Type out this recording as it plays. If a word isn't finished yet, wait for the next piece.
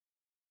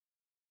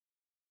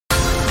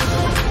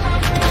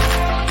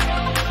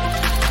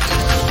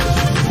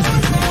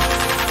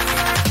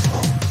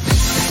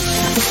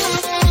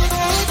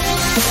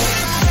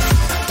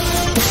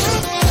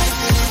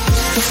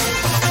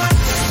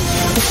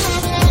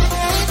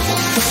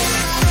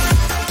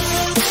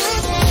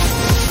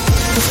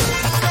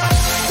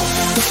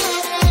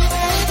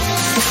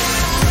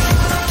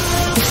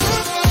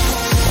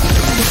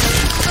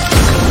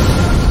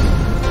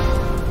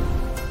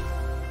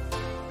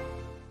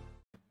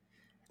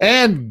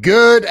And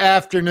good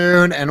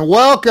afternoon, and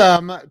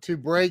welcome to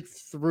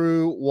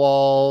Breakthrough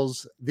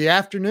Walls, the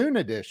afternoon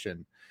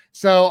edition.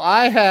 So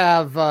I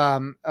have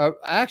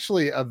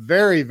actually a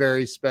very,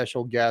 very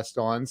special guest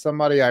on,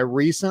 somebody I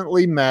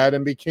recently met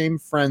and became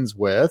friends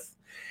with.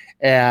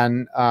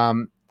 And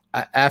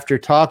after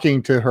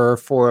talking to her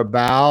for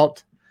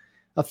about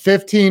a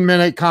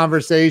 15-minute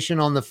conversation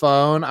on the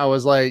phone, I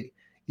was like,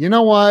 you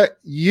know what?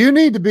 You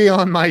need to be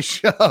on my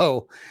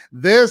show.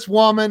 This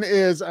woman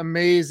is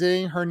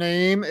amazing. Her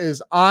name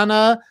is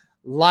Anna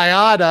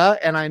Liotta,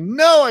 and I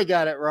know I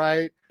got it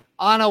right.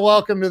 Anna,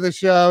 welcome to the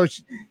show.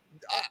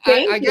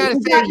 Thank you. I gotta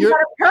say,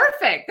 you're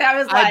perfect. That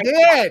was like,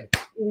 I did.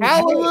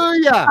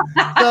 Hallelujah.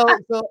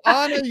 So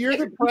Anna, you're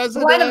the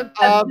president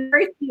of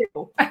very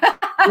few.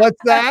 What's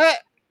that?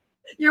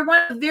 You're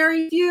one of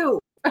very few.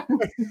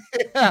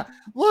 Yeah.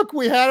 Look,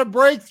 we had a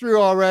breakthrough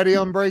already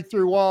on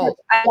Breakthrough Walls.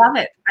 I love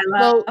it. I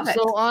love it.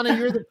 So Anna,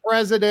 you're the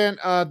president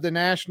of the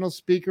National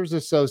Speakers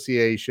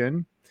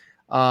Association.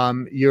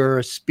 You're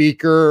a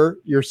speaker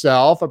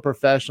yourself, a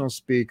professional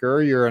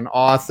speaker. You're an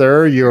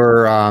author.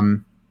 You're,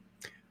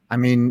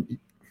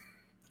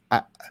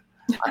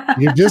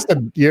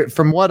 you're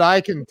from what I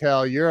can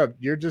tell,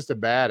 you're just a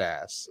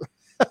badass.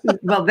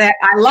 Well,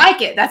 I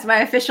like it. That's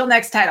my official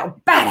next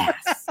title, badass.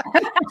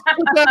 Put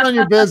that on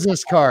your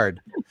business card.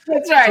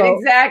 That's right,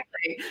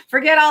 exactly.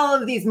 Forget all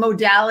of these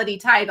modality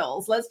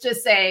titles. Let's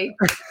just say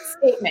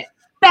statement,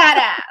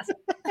 badass.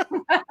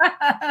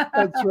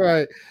 That's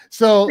right.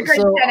 So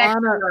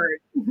Anna,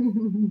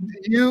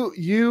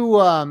 you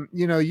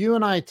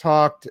and I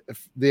talked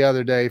the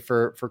other day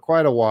for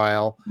quite a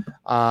while.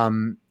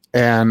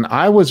 And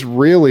I was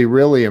really,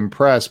 really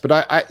impressed. But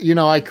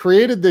I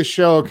created this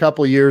show a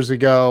couple years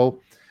ago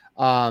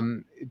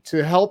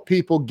to help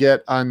people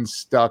get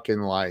unstuck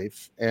in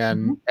life.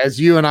 And as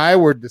you and I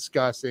were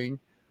discussing,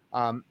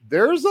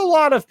 there's a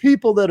lot of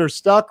people that are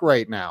stuck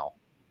right now.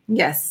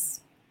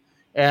 Yes.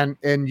 And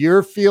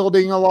you're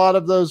fielding a lot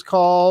of those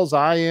calls.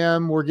 I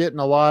am. We're getting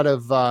a lot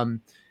of,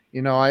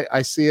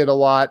 I see it a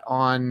lot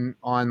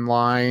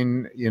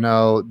online,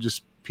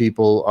 just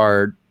people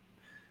are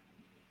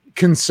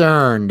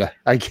concerned,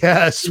 I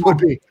guess would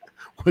be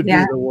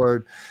the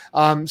word.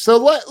 So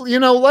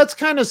let's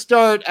kind of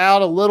start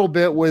out a little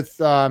bit with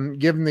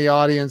giving the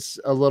audience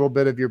a little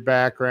bit of your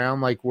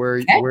background, like where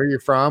you're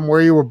from,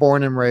 where you were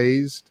born and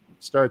raised.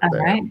 Start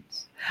there.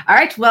 All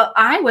right. Well,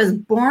 I was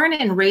born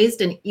and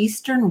raised in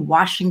Eastern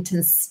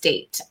Washington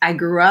State. I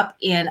grew up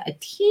in a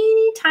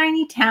teeny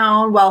tiny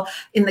town,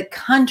 in the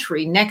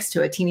country next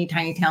to a teeny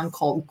tiny town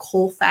called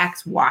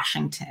Colfax,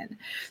 Washington.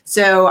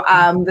 So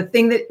the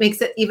thing that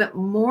makes it even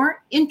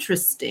more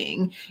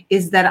interesting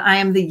is that I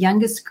am the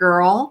youngest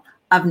girl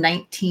of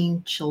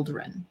 19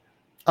 children.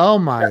 Oh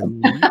my.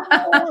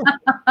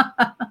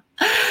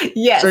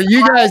 Yes. So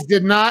you guys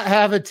did not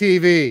have a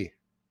TV.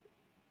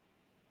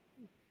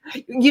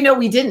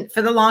 We didn't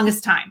for the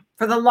longest time.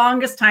 For the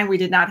longest time, we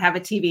did not have a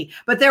TV.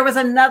 But there was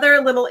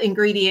another little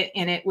ingredient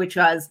in it, which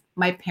was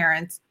my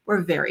parents were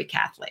very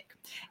Catholic.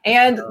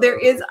 And there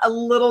is a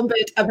little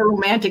bit of a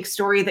romantic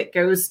story that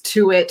goes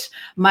to it.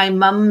 My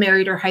mom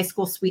married her high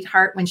school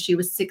sweetheart when she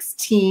was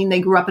 16.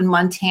 They grew up in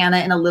Montana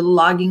in a little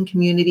logging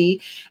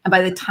community. And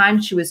by the time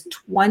she was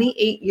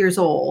 28 years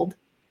old,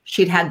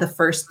 she'd had the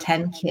first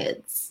 10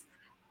 kids.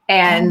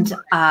 And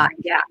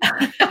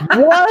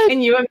What? Can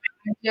you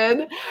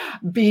imagine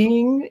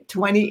being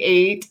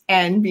 28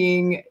 and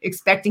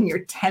expecting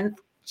your 10th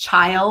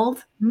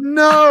child?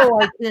 No,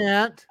 I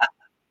can't.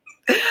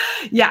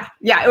 Yeah.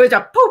 It was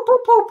a poo, poo,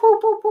 poo, poo,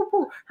 poo, poo,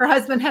 poo. Her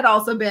husband had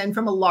also been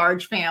from a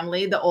large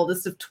family, the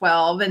oldest of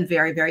 12 and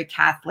very, very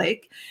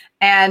Catholic.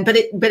 But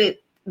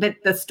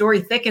the story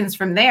thickens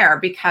from there,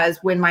 because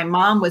when my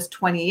mom was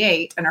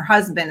 28 and her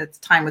husband at the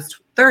time was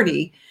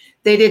 30,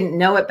 they didn't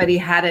know it, but he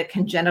had a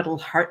congenital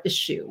heart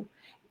issue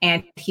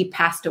and he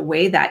passed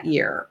away that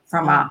year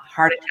from a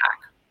heart attack.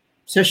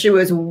 So she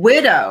was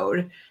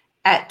widowed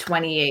at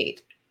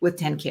 28 with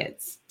 10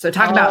 kids. So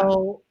talk about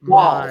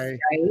walls,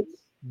 right?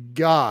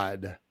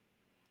 God.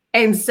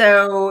 And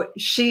so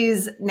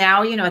she's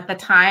now, at the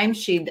time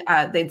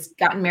they'd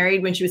gotten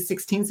married when she was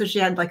 16. So she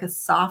had like a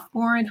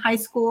sophomore in high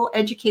school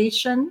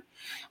education.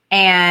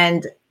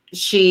 And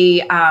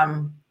she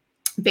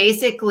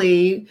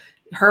basically,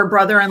 her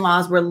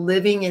brother-in-laws were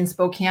living in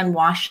Spokane,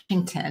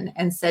 Washington,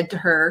 and said to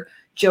her,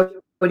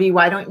 Jody,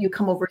 why don't you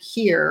come over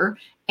here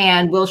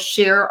and we'll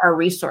share our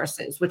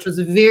resources, which was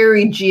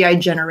very GI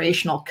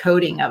generational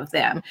coding of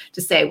them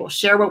to say, we'll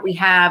share what we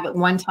have.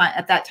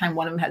 At that time,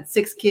 one of them had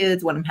 6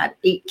 kids, one of them had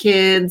 8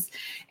 kids.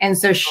 And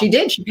so she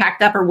did. She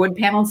packed up her wood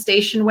panel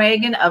station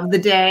wagon of the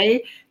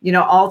day,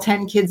 all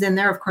 10 kids in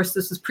there. Of course,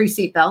 this was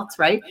pre-seat belts,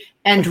 right?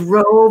 And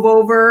drove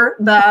over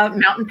the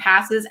mountain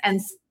passes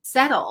and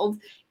settled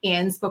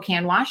in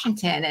Spokane,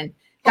 Washington, and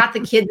got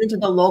the kids into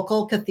the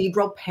local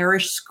cathedral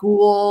parish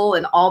school,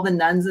 and all the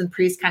nuns and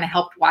priests kind of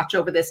helped watch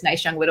over this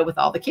nice young widow with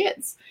all the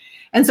kids.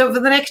 And so for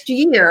the next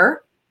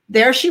year,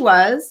 there she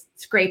was,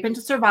 scraping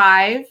to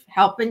survive,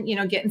 helping,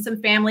 getting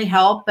some family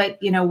help, but,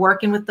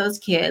 working with those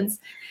kids.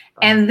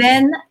 And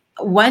then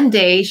one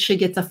day she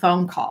gets a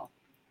phone call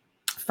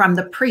from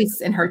the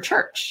priests in her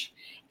church.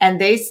 And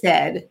they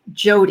said,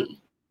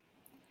 Jody,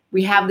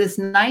 we have this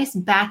nice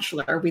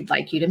bachelor we'd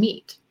like you to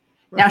meet.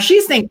 Now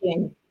she's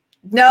thinking,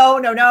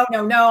 no,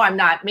 I'm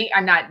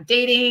not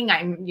dating.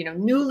 I'm,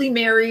 newly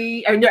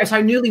married, or no,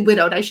 sorry, newly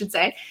widowed, I should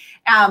say.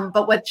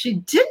 But what she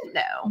didn't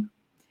know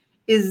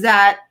is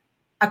that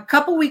a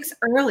couple weeks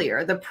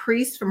earlier, the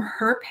priest from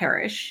her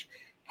parish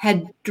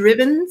had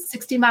driven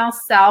 60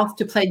 miles south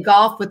to play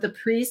golf with the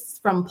priests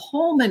from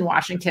Pullman,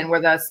 Washington,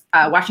 where the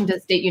Washington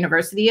State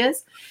University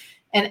is.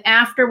 And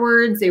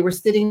afterwards, they were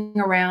sitting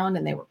around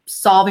and they were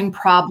solving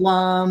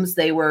problems.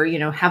 They were,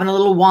 having a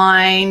little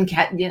wine,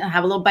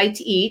 have a little bite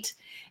to eat.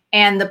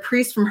 And the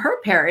priest from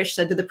her parish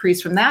said to the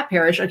priest from that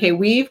parish, okay,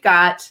 we've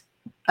got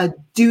a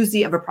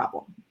doozy of a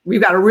problem.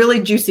 We've got a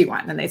really juicy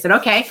one. And they said,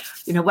 okay,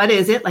 what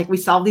is it? Like, we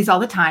solve these all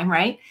the time,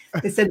 right?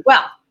 They said,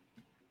 well,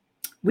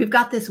 we've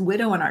got this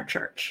widow in our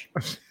church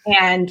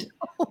and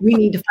we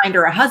need to find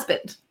her a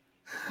husband.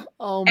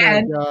 Oh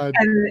my God.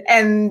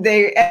 And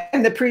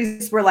the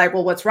priests were like,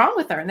 well, what's wrong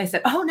with her? And they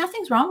said, oh,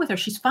 nothing's wrong with her.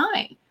 She's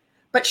fine.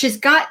 But she's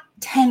got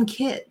 10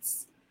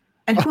 kids.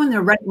 And who in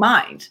their right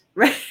mind,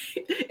 right,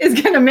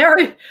 is going to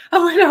marry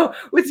a widow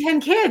with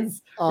 10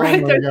 kids,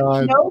 right?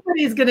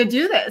 Nobody's going to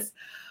do this.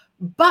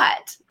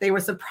 But they were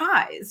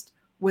surprised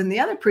when the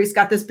other priest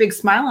got this big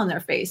smile on their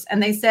face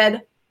and they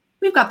said,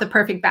 we've got the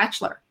perfect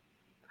bachelor.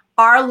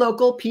 Our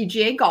local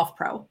PGA golf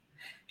pro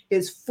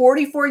is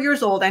 44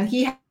 years old, and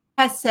he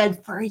has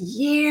said for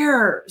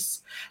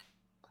years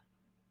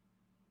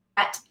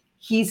that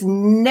he's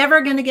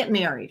never going to get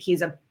married.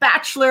 He's a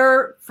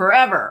bachelor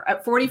forever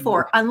at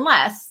 44,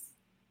 unless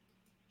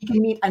he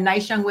can meet a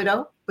nice young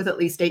widow with at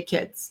least 8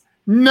 kids.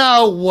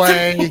 No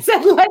way. He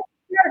said, let's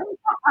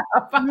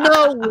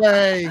no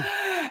way.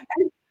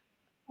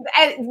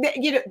 And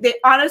they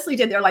honestly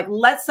did. They're like,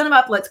 let's set him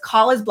up. Let's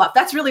call his bluff.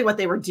 That's really what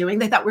they were doing.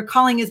 They thought we're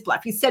calling his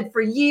bluff. He said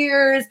for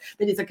years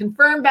that he's a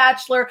confirmed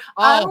bachelor,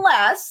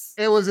 unless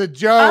it was a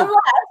joke.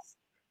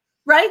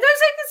 Right?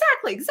 There's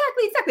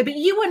exactly. But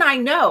you and I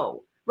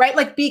know, right?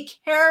 Like, be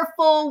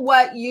careful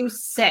what you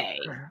say,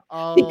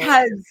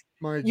 because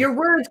your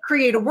words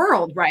create a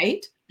world,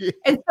 right? Yeah.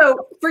 And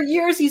so for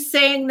years he's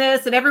saying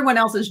this, and everyone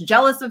else is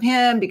jealous of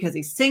him because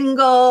he's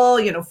single,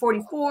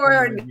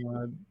 44.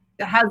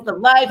 Has the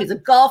life. He's a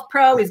golf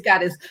pro. He's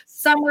got his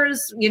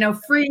summers,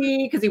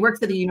 free because he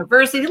works at a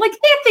university. Like,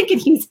 they're thinking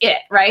he's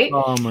it, right?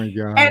 Oh my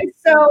God. And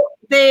so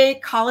they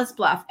call his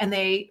bluff and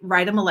they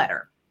write him a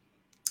letter.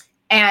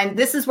 And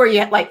this is where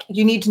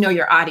you need to know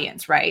your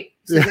audience, right?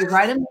 So they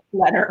write him a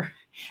letter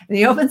and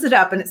he opens it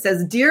up and it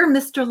says, Dear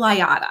Mr.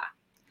 Liotta,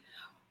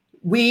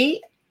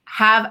 we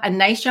have a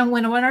nice young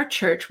widow in our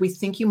church we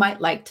think you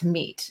might like to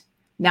meet.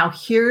 Now,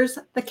 here's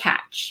the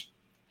catch.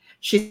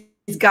 She's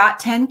got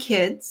 10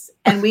 kids,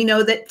 and we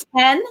know that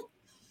 10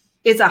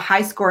 is a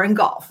high score in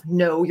golf.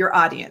 Know your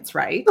audience,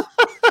 right?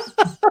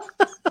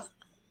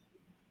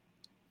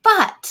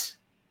 But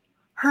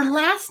her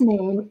last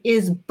name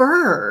is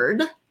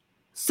Bird.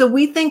 So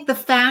we think the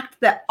fact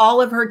that all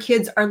of her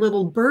kids are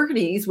little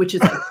birdies, which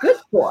is a good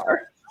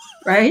score,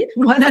 right?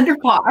 1 under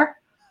par,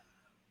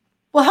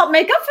 will help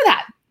make up for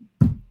that.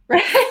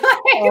 Right?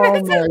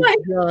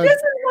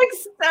 This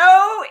is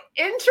so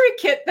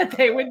intricate that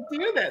they would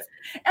do this.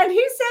 And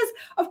he says,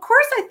 of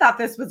course I thought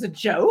this was a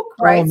joke,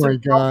 right? Oh my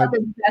God.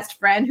 His best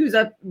friend who's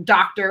a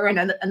doctor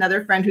and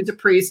another friend who's a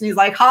priest. And he's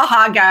like,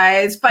 ha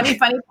guys, funny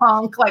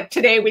punk. Like,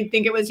 today we'd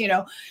think it was,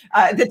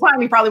 at the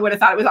time he probably would have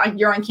thought it was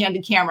you're on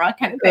candid camera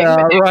kind of thing. Yeah,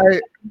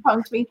 right.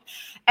 Punked me.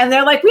 And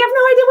they're like, we have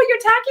no idea what you're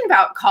talking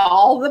about.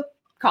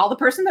 Call the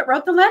person that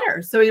wrote the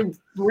letter. So he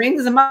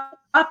rings him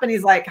up and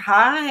he's like,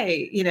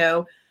 hi,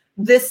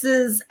 this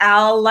is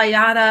Al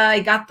Liotta. I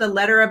got the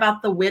letter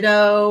about the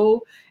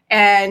widow.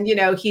 And,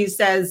 he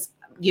says,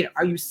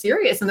 are you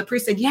serious? And the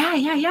priest said, yeah.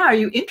 Are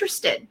you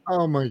interested?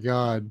 Oh my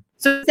God.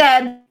 So he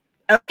said,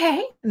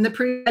 okay. And the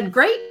priest said,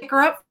 great. Pick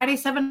her up Friday,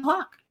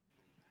 7:00.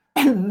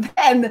 And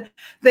then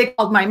they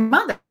called my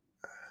mother.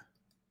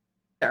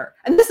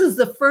 And this is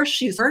the first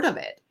she's heard of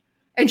it.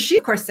 And she,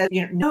 of course, said,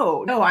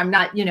 no, I'm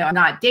not, I'm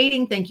not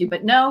dating. Thank you.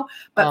 But no.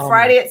 But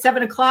Friday at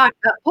 7:00,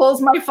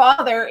 pulls my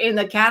father in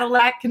the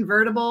Cadillac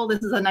convertible. This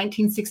is a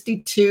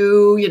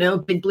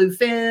 1962, big blue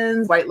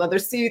fins, white leather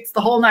seats,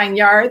 the whole 9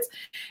 yards.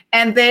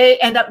 And they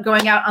end up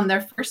going out on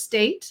their first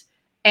date.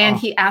 And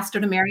he asked her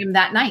to marry him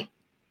that night.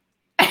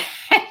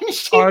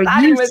 Are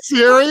you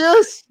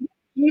serious?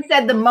 He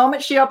said the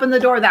moment she opened the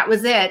door, that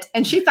was it.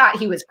 And she thought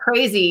he was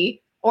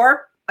crazy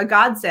or a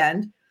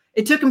godsend.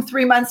 It took him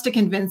 3 months to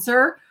convince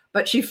her.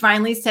 But she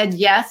finally said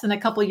yes. And a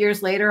couple of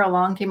years later,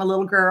 along came a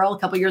little girl. A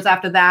couple of years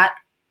after that,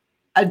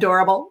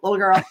 adorable little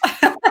girl.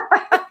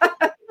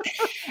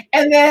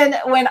 And then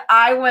when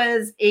I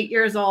was 8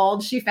 years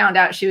old, she found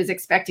out she was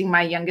expecting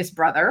my youngest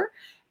brother.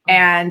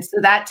 And so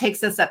that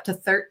takes us up to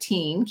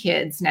 13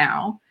 kids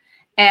now.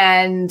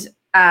 And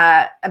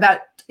about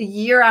a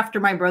year after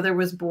my brother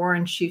was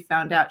born, she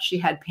found out she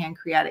had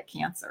pancreatic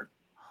cancer.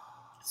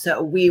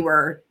 So we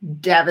were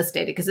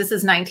devastated because this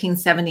is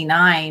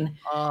 1979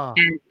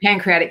 and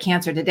pancreatic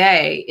cancer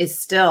today is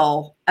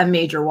still a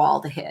major wall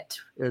to hit.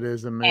 It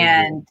is amazing.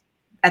 And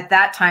at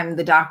that time,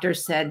 the doctor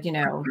said,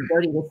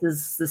 Jody,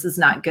 this is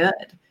not good.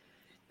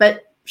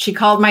 But she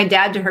called my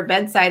dad to her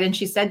bedside and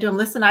she said to him,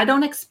 listen, I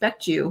don't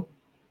expect you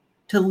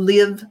to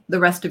live the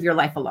rest of your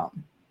life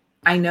alone.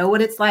 I know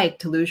what it's like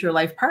to lose your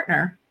life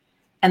partner.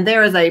 And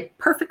there is a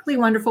perfectly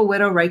wonderful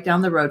widow right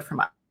down the road from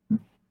us,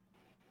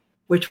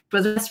 which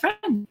was a best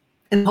friend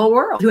in the whole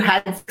world who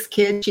had 6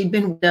 kids. She'd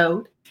been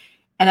widowed.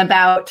 And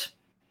about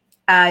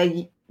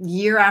a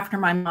year after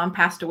my mom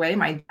passed away,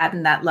 my dad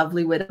and that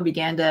lovely widow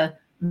began to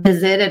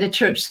visit at a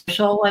church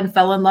social and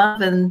fell in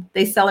love. And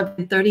they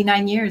celebrated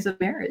 39 years of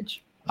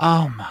marriage.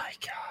 Oh my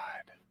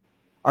God.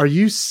 Are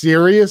you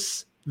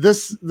serious?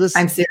 This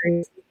I'm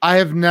serious. I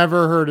have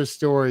never heard a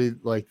story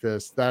like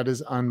this. That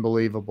is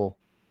unbelievable.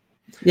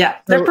 Yeah,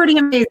 they're pretty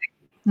amazing.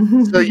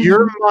 So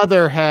your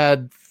mother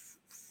had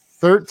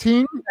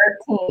 13?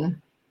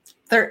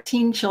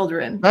 13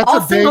 children.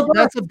 That's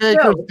a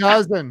baker's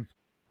dozen.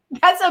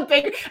 That's a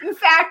big, in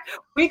fact,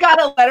 we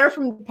got a letter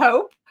from the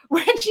Pope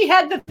when she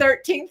had the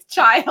 13th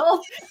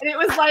child, and it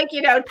was like,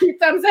 2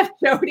 thumbs up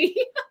Jody.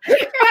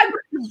 It had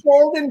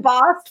gold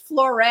embossed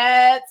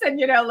florets and,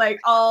 like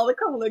all the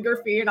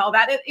calligraphy and all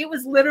that. It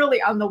was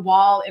literally on the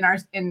wall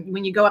in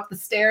when you go up the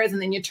stairs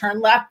and then you turn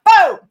left,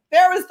 boom,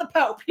 there was the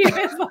Pope. He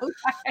was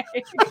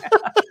like,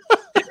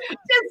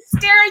 just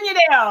staring you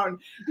down.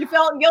 You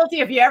felt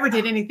guilty if you ever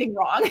did anything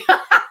wrong.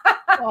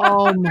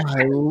 Oh my.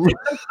 The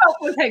Pope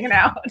was hanging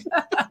out.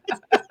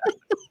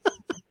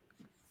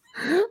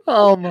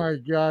 Oh my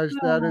gosh,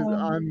 that is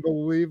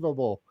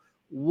unbelievable.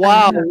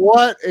 Wow,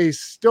 what a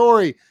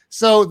story.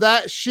 So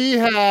that she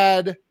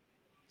had,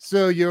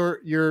 so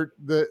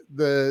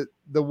the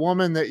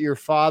woman that your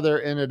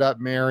father ended up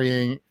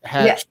marrying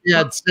she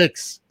had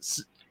 6.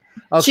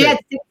 Okay. She had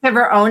 6 of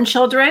her own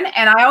children,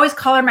 and I always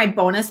call her my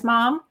bonus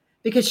mom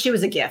because she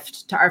was a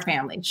gift to our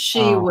family.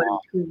 She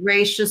was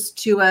gracious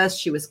to us,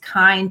 she was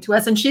kind to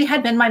us, and she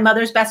had been my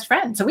mother's best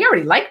friend. So we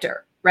already liked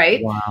her.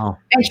 Right? Wow.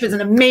 And she was an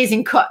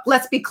amazing cook.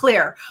 Let's be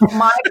clear.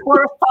 My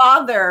poor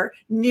father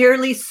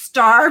nearly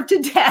starved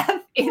to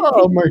death in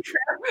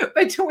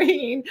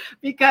between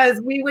because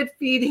we would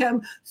feed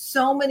him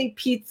so many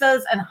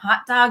pizzas and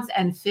hot dogs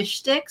and fish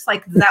sticks.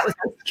 Like that was,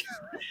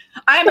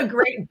 I'm a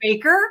great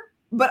baker,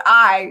 but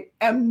I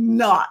am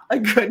not a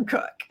good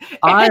cook.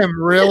 I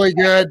am really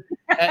good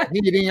at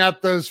heating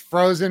up those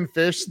frozen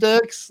fish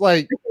sticks.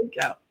 Like,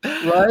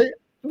 right?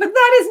 But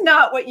that is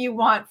not what you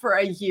want for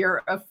a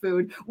year of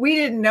food. We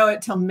didn't know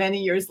it till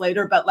many years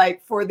later, but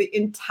like for the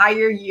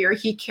entire year,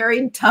 he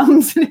carried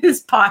Tums in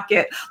his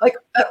pocket, like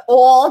at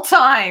all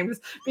times,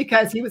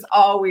 because he was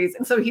always,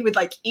 and so he would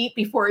like eat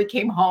before he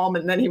came home,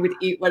 and then he would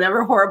eat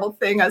whatever horrible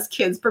thing us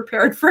kids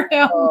prepared for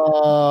him.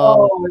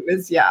 It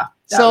was, yeah.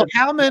 So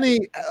how many,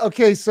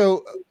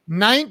 so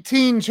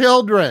 19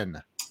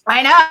 children.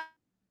 I know.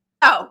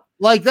 Oh,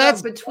 like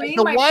that's, so between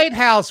the White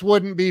House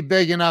wouldn't be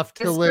big enough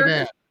to live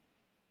in.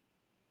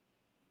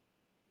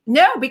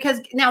 No,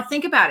 because now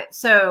think about it.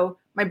 So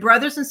my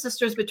brothers and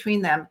sisters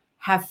between them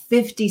have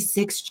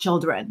 56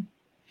 children,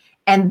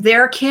 and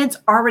their kids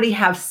already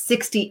have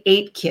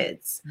 68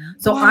 kids.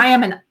 So I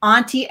am an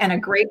auntie and a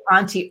great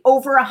auntie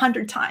over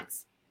 100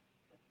 times.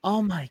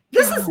 Oh my God.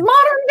 This is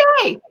modern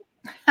day.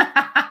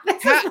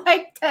 This is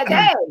like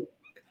today.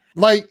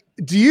 Like,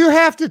 do you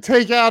have to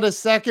take out a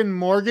second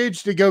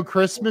mortgage to go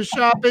Christmas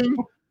shopping?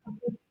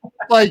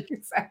 Like,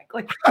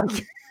 exactly.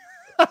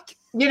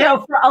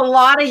 For a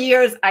lot of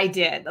years I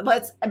did.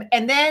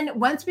 And then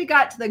once we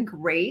got to the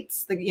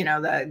greats, the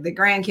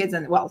grandkids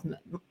and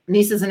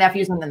nieces and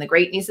nephews, and then the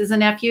great nieces and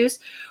nephews,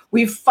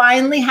 we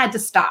finally had to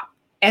stop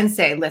and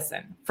say,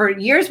 listen, for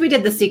years we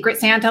did the Secret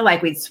Santa,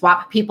 like we'd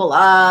swap people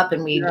up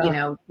and we'd,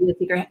 do the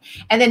secret.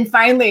 And then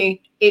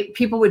finally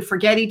people would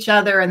forget each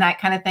other and that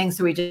kind of thing.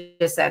 So we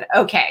just said,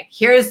 okay,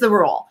 here's the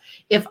rule.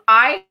 If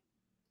I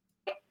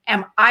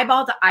am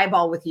eyeball to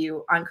eyeball with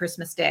you on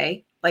Christmas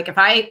Day, like if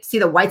I see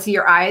the whites of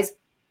your eyes,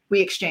 we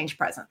exchange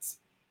presents.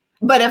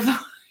 But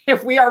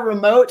if we are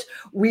remote,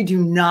 we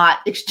do not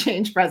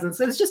exchange presents.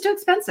 It's just too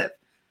expensive.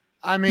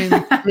 I mean,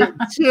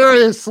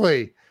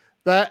 seriously,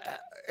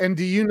 and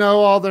do you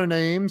know all their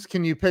names?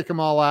 Can you pick them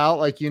all out?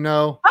 Like,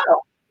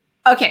 Oh,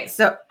 okay.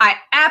 So I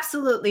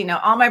absolutely know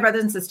all my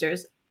brothers and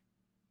sisters,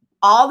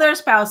 all their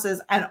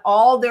spouses, and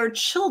all their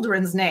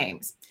children's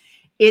names.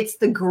 It's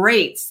the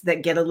greats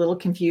that get a little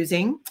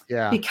confusing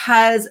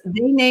because they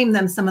name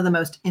them some of the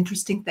most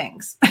interesting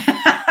things.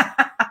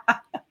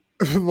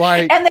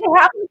 And they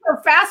happen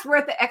so fast, we're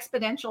at the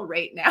exponential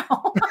rate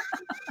now.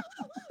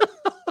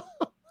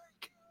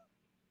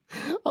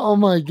 Oh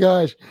my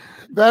gosh.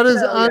 That is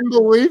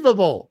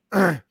unbelievable.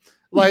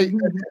 Like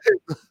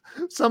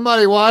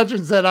somebody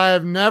watching said, I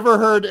have never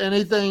heard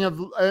anything of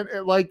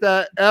like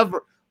that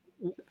ever.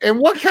 And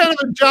what kind of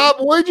a job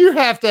would you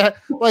have to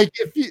like?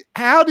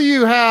 How do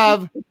you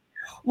have?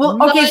 Well,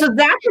 okay, so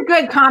that's a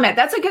good comment.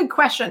 That's a good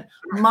question.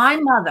 My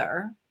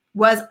mother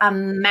was a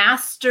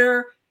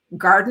master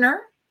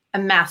gardener a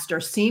master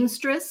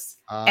seamstress,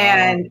 Oh,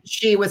 and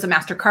she was a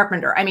master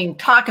carpenter. I mean,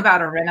 talk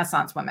about a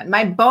Renaissance woman.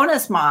 My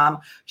bonus mom,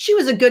 she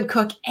was a good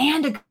cook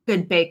and a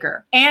good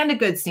baker and a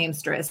good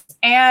seamstress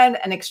and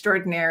an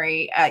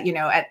extraordinary,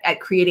 at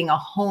creating a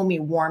homey,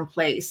 warm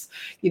place,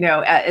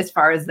 as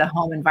far as the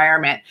home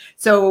environment.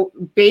 So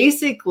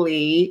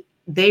basically,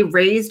 they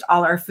raised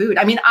all our food.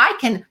 I mean, I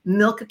can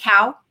milk a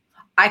cow.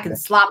 I can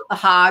slop the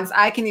hogs.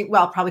 I can eat,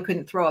 well, probably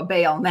couldn't throw a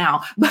bale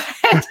now, but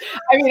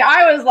I mean,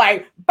 I was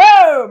like,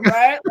 boom,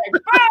 right?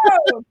 Like,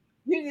 boom.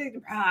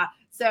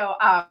 So,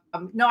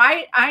 no,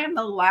 I am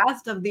the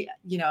last of the,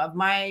 of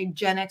my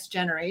Gen X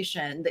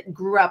generation that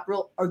grew up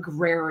real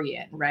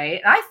agrarian,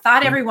 right? And I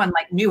thought everyone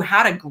like knew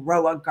how to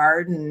grow a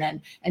garden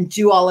and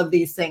do all of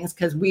these things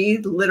because we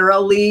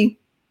literally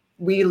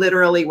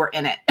were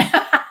in it.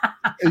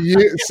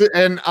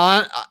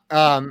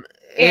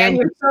 And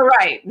you're so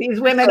right. These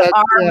women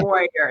are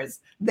warriors.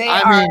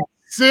 I mean,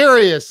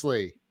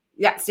 seriously.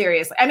 Yeah,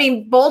 seriously. I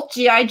mean, both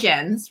GI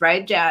gens,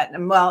 right?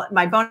 Well,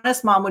 my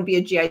bonus mom would be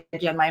a GI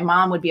gen. My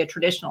mom would be a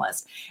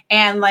traditionalist.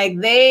 And like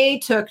they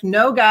took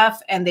no guff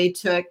and they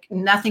took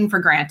nothing for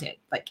granted.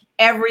 Like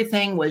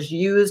everything was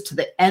used to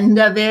the end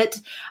of it.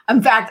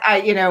 In fact,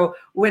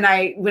 when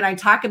I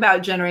talk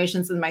about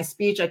generations in my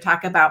speech, I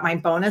talk about my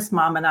bonus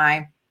mom and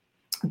I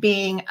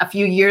being a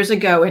few years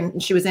ago,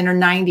 and she was in her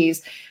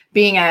 90s,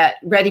 being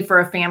ready for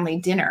a family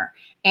dinner.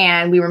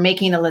 And we were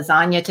making a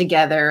lasagna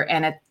together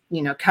and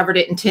covered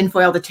it in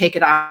tinfoil to take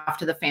it off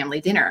to the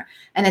family dinner.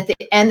 And at the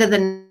end of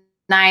the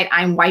night,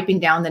 I'm wiping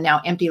down the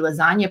now empty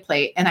lasagna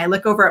plate. And I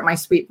look over at my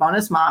sweet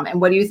bonus mom. And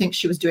what do you think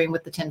she was doing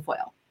with the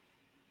tinfoil?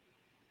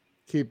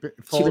 Keep it.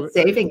 She was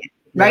saving it,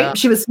 right? Yeah.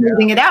 She was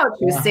smoothing it out.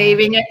 She was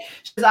saving it.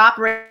 She was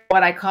operating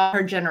what I call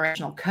her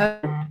generational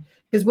code.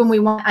 Because when we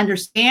want to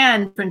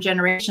understand different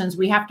generations,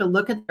 we have to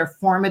look at their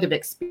formative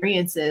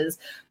experiences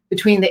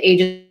between the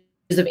ages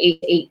of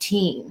 8 to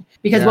 18.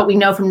 Because what we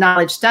know from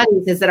knowledge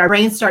studies is that our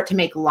brains start to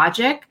make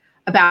logic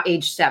about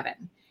age 7.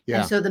 Yeah.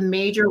 And so the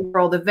major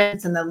world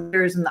events and the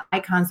leaders and the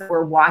icons that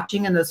we're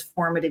watching in those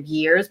formative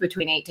years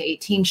between 8 to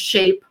 18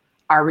 shape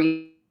our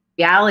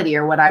reality,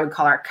 or what I would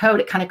call our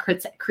code. It kind of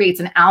creates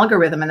an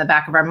algorithm in the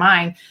back of our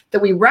mind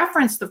that we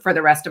reference for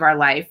the rest of our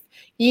life,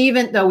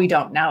 even though we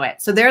don't know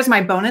it. So there's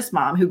my bonus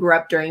mom who grew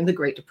up during the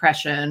Great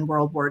Depression,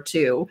 World War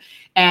II.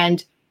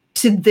 And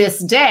to this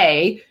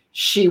day,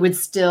 she would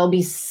still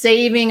be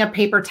saving a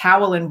paper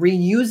towel and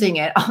reusing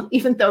it,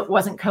 even though it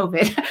wasn't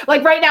COVID.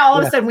 Like right now, all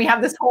of a sudden, we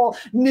have this whole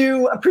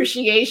new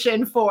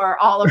appreciation for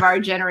all of our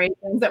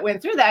generations that went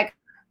through that.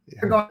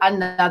 We're going on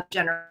another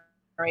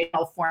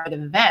generational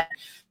formative event.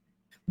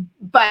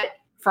 But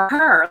for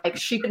her, like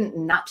she couldn't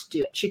not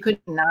do it. She could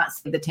not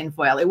save the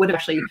tinfoil. It would have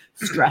actually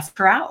stressed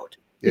her out.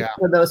 Yeah.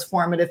 For those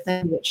formative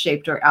things that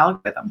shaped her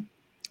algorithm.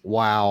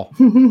 Wow.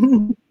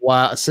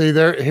 Wow. See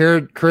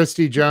here,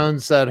 Christy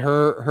Jones said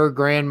her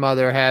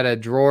grandmother had a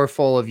drawer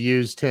full of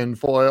used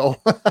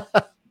tinfoil.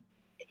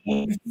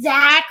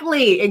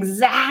 Exactly.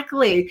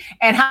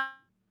 And how?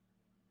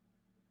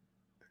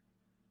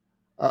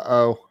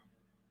 Uh-oh.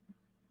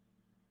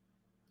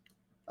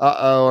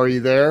 Are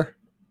you there?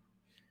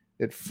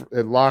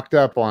 It locked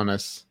up on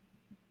us.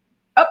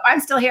 Oh, I'm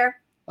still here.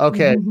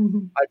 Okay.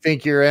 I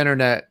think your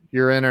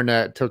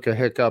internet took a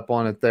hiccup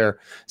on it there.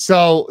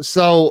 So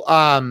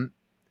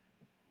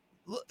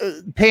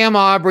Pam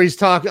Aubrey's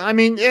talking. I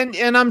mean,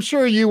 and I'm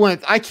sure you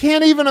went, I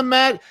can't even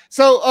imagine.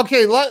 So,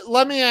 okay,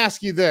 let me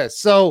ask you this.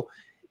 So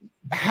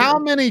how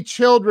many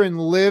children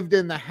lived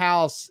in the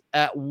house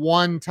at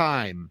one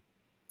time?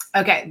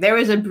 Okay, there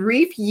was a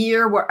brief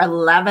year where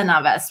 11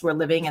 of us were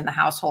living in the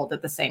household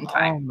at the same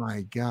time. Oh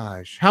my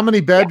gosh. How many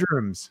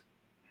bedrooms?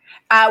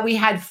 Yeah. We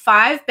had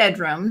 5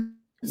 bedrooms.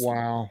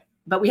 Wow.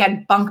 But we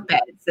had bunk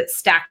beds that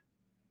stacked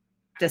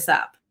us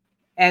up.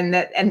 And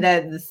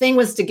the thing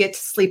was to get to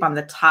sleep on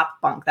the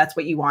top bunk. That's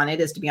what you wanted,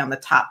 is to be on the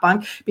top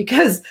bunk,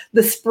 because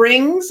the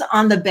springs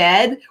on the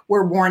bed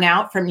were worn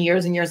out from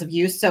years and years of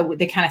use. So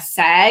they kind of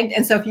sagged.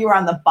 And so if you were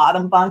on the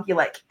bottom bunk, you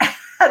like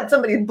had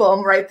somebody's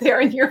bum right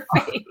there in your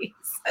face.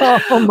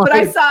 But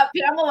I saw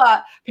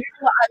Pamela,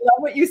 I love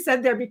what you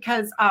said there,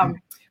 because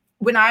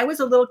when I was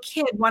a little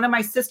kid, one of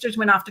my sisters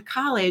went off to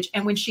college,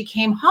 and when she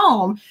came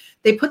home,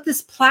 they put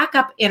this plaque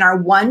up in our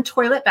one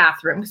toilet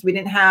bathroom, because we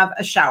didn't have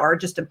a shower,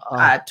 just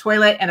a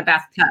toilet and a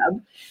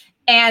bathtub.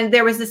 And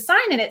there was a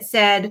sign, and it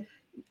said,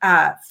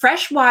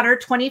 fresh water,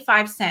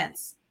 25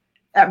 cents,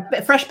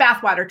 fresh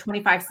bath water,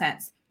 25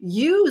 cents,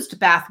 used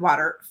bath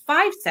water,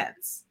 5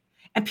 cents.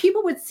 And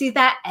people would see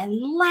that and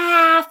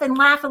laugh and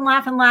laugh and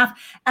laugh and laugh.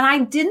 And I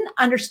didn't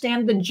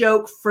understand the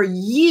joke for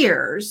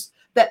years,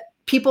 that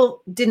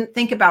people didn't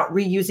think about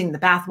reusing the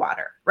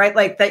bathwater, right?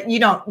 Like that you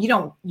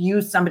don't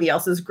use somebody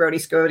else's grody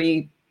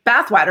scrody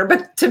bathwater.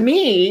 But to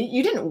me,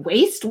 you didn't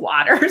waste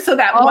water. So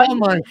that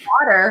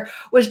water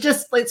was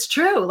just, it's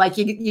true. Like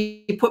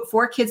you put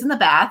 4 kids in the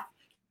bath,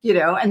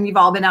 and you've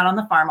all been out on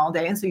the farm all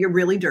day. And so you're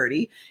really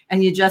dirty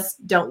and you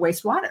just don't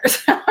waste water.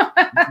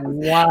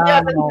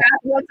 Wow.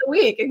 Once a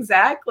week.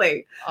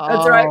 Exactly.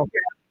 That's right.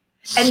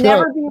 And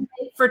never be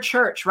late for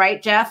church,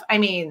 right, Jeff? I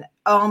mean,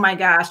 oh my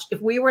gosh,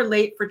 if we were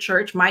late for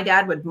church, my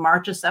dad would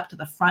march us up to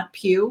the front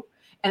pew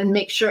and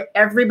make sure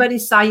everybody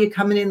saw you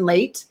coming in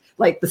late,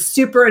 like the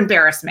super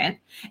embarrassment.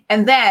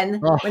 And then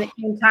when it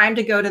came time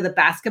to go to the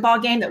basketball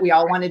game that we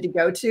all wanted to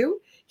go to,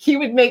 he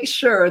would make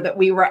sure that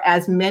we were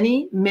as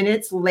many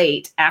minutes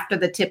late after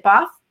the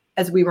tip-off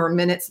as we were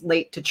minutes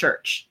late to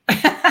church.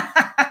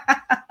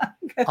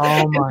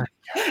 Oh my.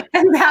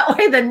 And that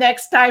way, the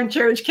next time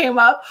church came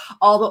up,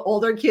 all the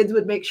older kids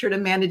would make sure to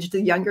manage the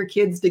younger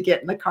kids to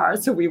get in the car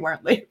so we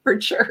weren't late for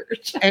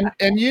church. And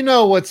you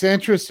know what's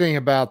interesting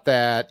about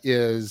that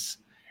is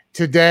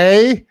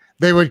today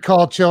they would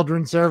call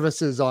children's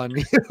services on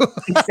you.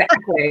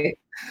 Exactly.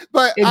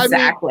 But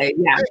exactly,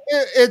 I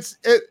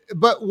mean,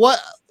 but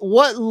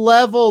what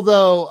level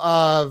though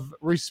of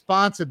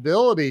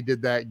responsibility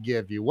did that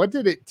give you? What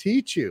did it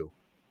teach you?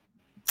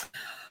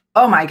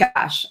 Oh my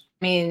gosh.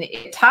 I mean,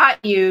 it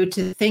taught you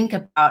to think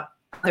about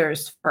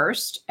others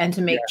first and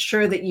to make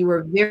sure that you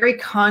were very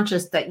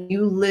conscious that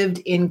you lived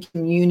in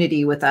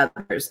community with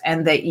others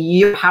and that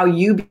how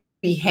you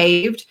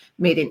behaved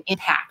made an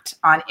impact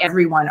on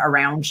everyone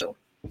around you.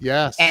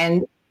 Yes.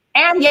 And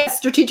yes,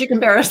 strategic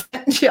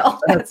embarrassment, Jill.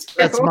 That's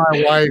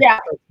my wife. Yeah.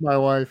 That's my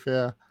wife.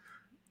 Yeah.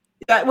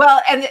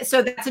 Well, and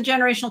so that's a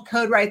generational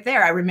code right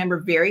there. I remember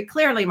very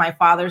clearly my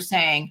father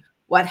saying,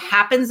 what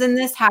happens in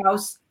this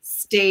house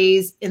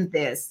stays in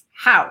this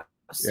house,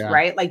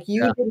 right? Like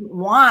you didn't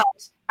want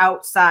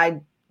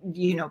outside,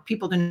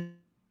 people to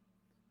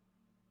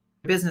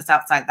business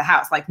outside the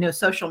house, like no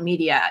social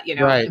media,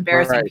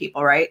 embarrassing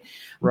people, right?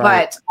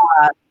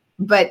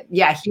 But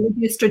yeah, he would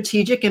be a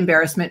strategic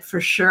embarrassment for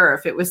sure.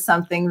 If it was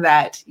something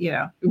that,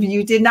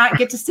 you did not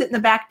get to sit in the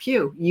back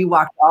pew, you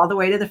walked all the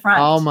way to the front.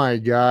 Oh my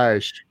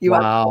gosh.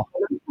 Wow.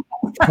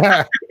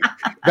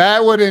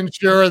 That would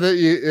ensure that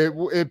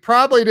it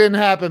probably didn't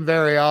happen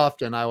very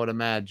often, I would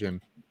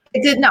imagine.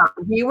 It did not.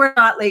 We were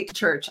not late to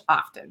church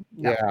often.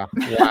 No.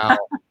 Yeah. Wow.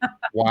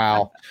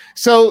 Wow.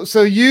 So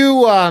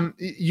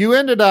you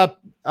ended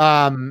up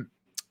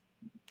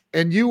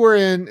and you were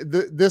in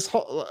this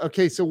whole,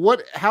 okay. So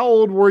how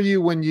old were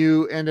you when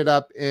you ended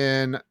up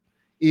in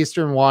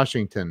Eastern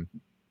Washington?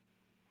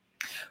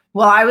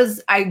 Well,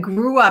 I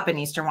grew up in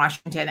Eastern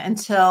Washington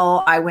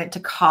until I went to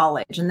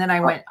college. And then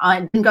I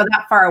didn't go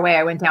that far away.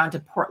 I went down to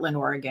Portland,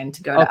 Oregon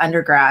to go to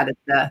undergrad at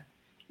the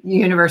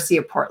University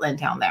of Portland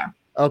down there.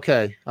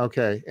 Okay.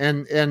 Okay.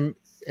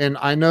 And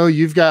I know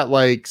you've got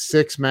like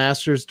 6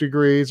 master's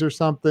degrees or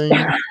something.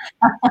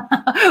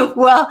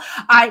 Well,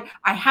 I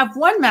have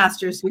 1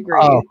 master's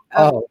degree,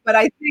 but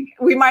I think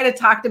we might have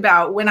talked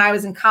about when I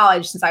was in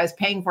college, since I was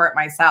paying for it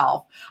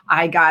myself,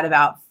 I got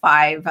about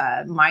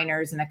 5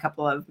 minors and a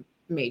couple of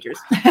majors.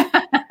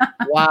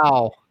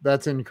 Wow.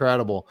 That's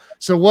incredible.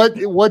 So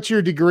what's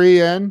your degree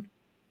in?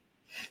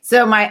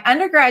 So my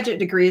undergraduate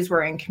degrees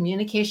were in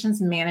communications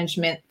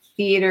management,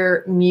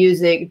 theater,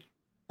 music,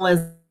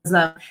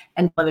 journalism,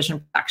 and television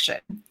production.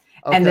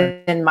 Okay. And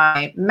then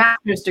my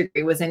master's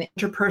degree was in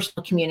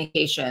interpersonal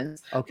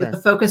communications with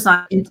a focus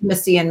on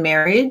intimacy and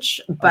marriage,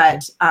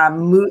 but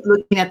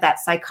looking at that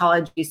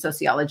psychology,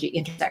 sociology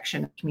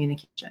intersection of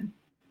communication.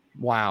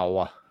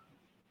 Wow.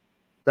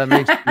 That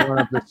makes me one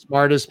of the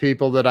smartest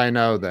people that I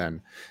know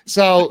then.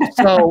 So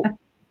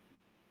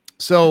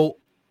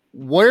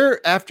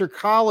where after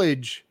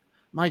college,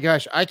 my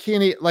gosh, I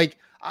can't like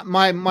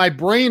my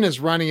brain is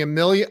running a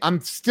million.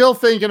 I'm still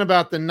thinking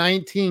about the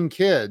 19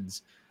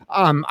 kids.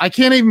 I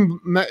can't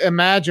even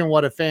imagine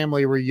what a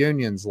family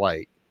reunion's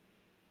like.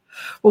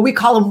 Well, we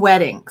call them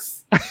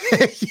weddings.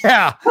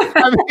 Yeah.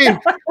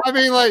 I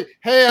mean, like,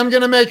 hey, I'm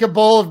going to make a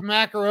bowl of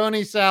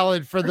macaroni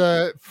salad for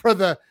the,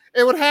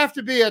 it would have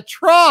to be a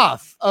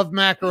trough of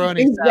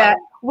macaroni salad.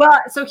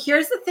 Well, so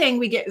here's the thing.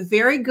 We get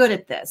very good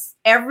at this.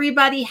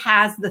 Everybody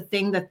has the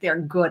thing that they're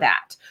good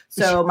at.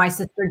 So my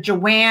sister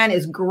Joanne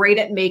is great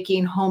at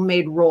making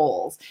homemade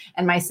rolls.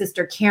 And my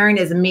sister Karen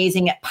is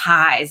amazing at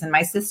pies. And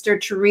my sister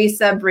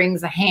Teresa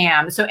brings a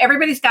ham. So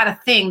everybody's got a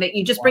thing that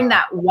you just bring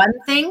that one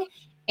thing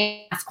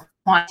and ask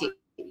quantity.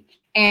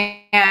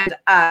 And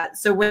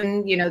so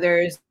when,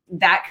 there's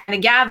that kind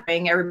of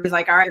gathering, everybody's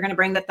like, all right, you're going to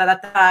bring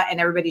that,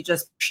 and everybody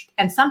just,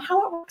 and somehow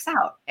it works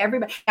out.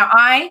 Everybody. Now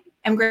I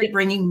am great at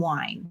bringing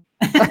wine.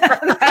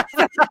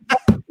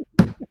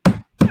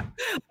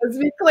 Let's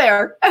be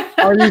clear.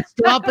 Are you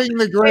stomping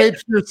the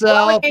grapes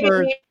yourself?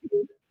 Or...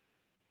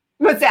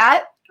 What's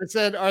that? I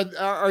said,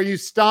 are you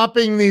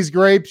stomping these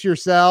grapes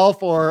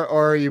yourself, or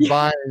are you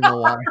buying the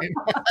wine?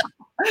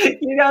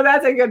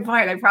 That's a good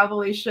point. I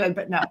probably should,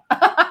 but no.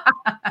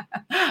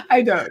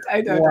 I don't.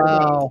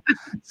 Wow.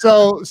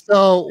 So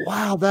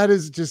wow, that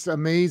is just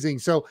amazing.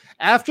 So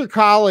after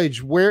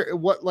college,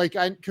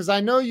 because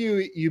I know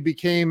you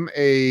became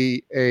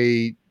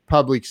a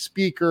public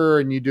speaker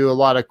and you do a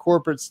lot of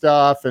corporate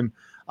stuff, and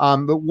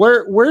but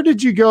where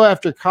did you go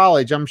after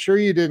college? I'm sure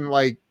you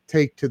didn't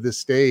take to the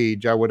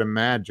stage, I would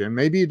imagine.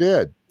 Maybe you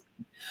did.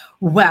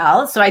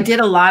 Well, so I did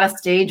a lot of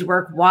stage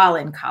work while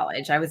in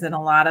college. I was in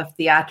a lot of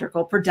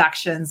theatrical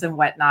productions and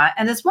whatnot,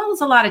 and as well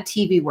as a lot of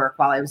TV work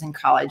while I was in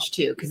college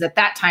too, because at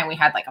that time we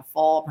had like a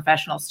full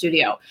professional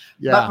studio.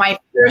 But my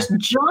first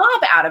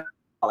job out of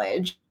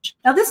college,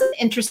 now this is an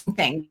interesting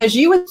thing, because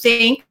you would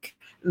think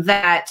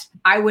that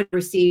I would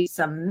receive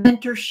some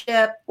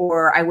mentorship,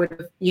 or I would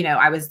have,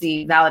 I was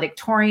the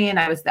valedictorian,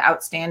 I was the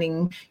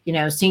outstanding,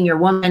 senior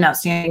woman,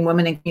 outstanding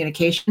woman in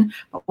communication.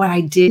 But what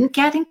I didn't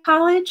get in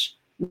college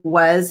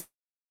was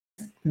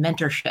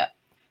mentorship.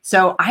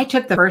 So I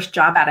took the first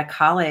job out of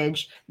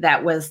college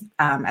that was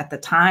at the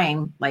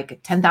time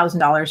like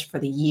 $10,000 for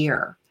the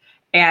year.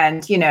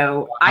 And,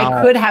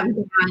 I could have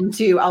gone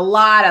to a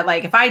lot of,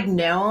 like, if I'd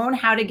known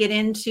how to get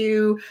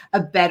into a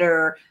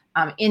better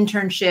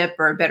internship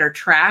or a better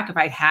track, if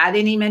I'd had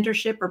any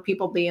mentorship or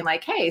people being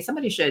like, hey,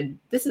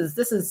 this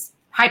is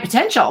high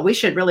potential, we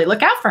should really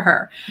look out for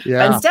her.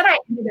 Yeah. But instead I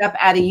ended up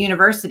at a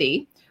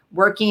university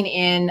working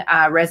in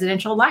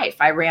residential life.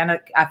 I ran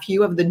a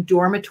few of the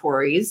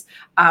dormitories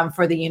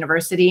for the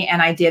university,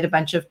 and I did a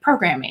bunch of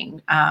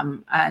programming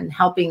and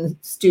helping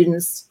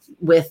students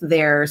with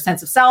their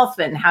sense of self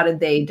and how did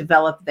they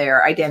develop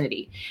their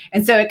identity.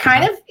 And so it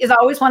kind of is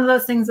always one of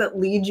those things that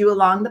lead you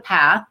along the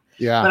path.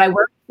 Yeah. But I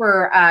worked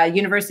for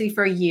university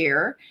for a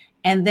year,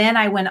 and then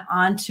I went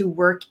on to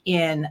work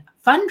in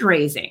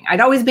fundraising. I'd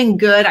always been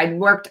good. I'd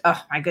worked,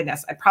 oh my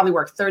goodness, I probably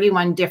worked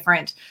 31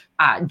 different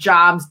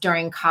jobs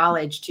during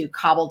college to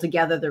cobble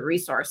together the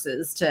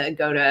resources to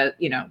go to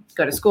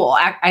school.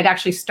 I'd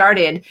actually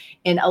started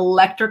in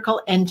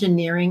electrical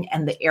engineering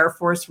and the Air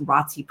Force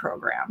ROTC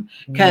program,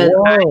 because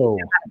I didn't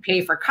have to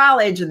pay for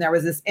college, and there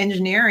was this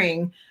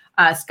engineering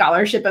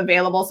scholarship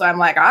available. So I'm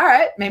like, all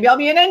right, maybe I'll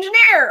be an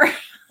engineer.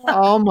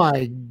 Oh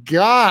my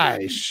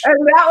gosh.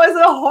 And that was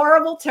a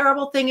horrible,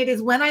 terrible thing. It is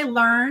when I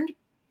learned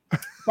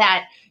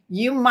that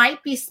you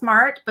might be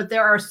smart, but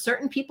there are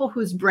certain people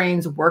whose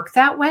brains work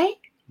that way.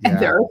 And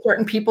there are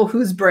certain people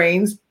whose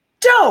brains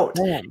don't.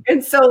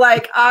 And so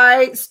like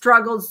I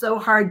struggled so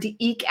hard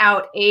to eke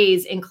out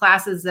A's in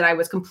classes that I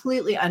was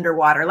completely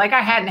underwater. Like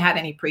I hadn't had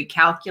any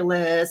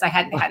pre-calculus. I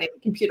hadn't had any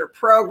computer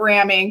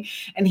programming.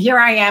 And here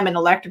I am in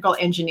electrical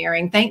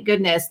engineering. Thank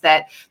goodness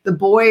that the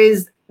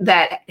boys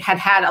that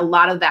had a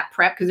lot of that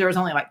prep, because there was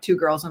only like 2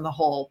 girls in the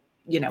whole,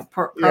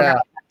 program at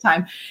that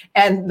time.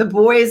 And the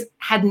boys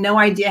had no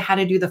idea how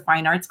to do the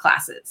fine arts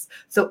classes.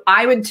 So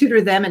I would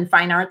tutor them in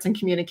fine arts and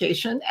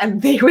communication,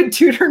 and they would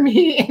tutor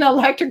me in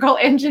electrical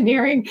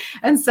engineering.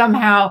 And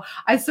somehow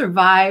I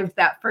survived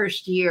that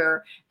first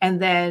year.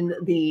 And then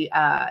the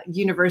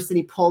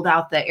university pulled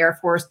out the Air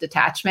Force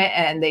detachment,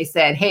 and they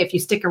said, hey, if you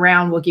stick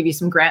around, we'll give you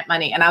some grant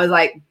money. And I was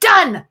like,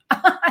 done.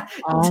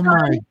 Oh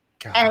my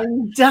God.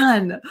 And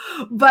done.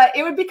 But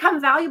it would become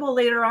valuable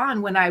later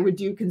on when I would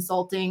do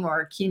consulting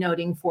or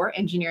keynoting for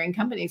engineering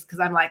companies, because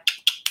I'm like,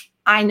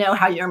 I know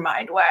how your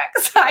mind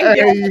works.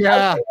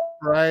 Yeah,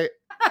 right.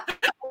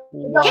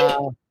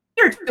 Wow.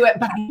 To it,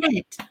 but I get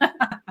it.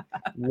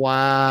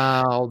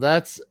 Wow.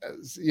 That's,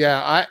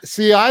 I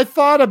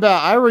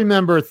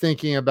remember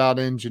thinking about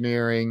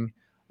engineering.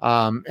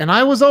 And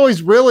I was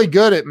always really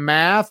good at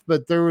math,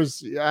 but there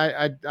was,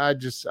 I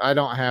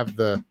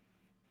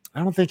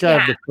don't think I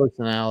have the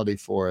personality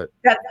for it.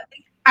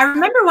 I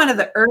remember one of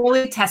the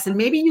early tests, and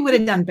maybe you would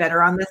have done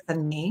better on this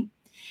than me,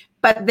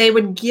 but they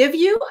would give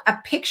you a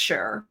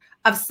picture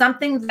of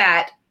something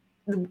that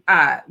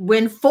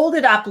when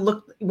folded up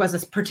was a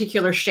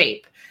particular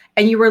shape.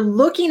 And you were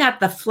looking at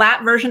the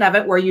flat version of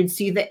it where you'd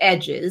see the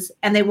edges,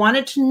 and they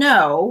wanted to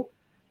know,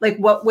 like,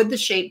 what would the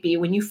shape be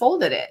when you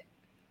folded it?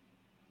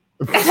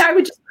 And I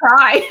would just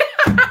cry.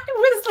 I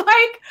was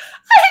like,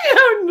 I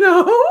don't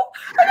know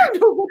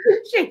what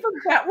the shape of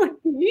that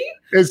would be.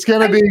 It's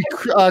going to be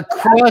a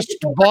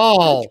crushed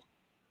ball.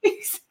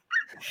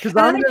 Because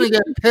I'm going to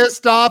get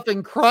pissed off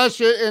and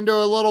crush it into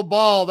a little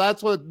ball.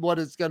 That's what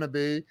it's going to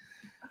be.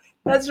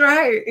 That's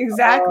right.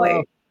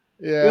 Exactly.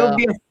 It'll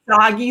be a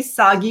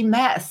soggy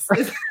mess.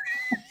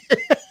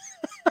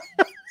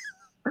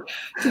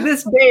 To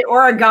this day,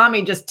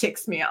 origami just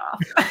ticks me off.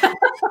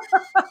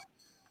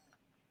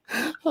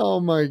 Oh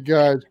my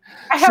God.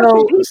 I have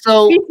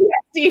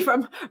PTSD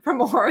from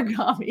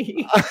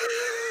origami.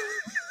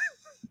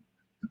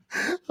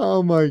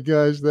 Oh my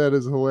gosh, that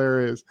is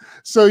hilarious.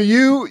 So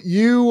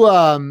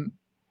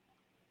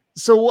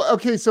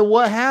so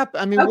what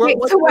happened? I mean,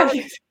 let's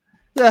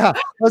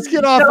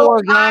get off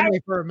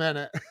origami for a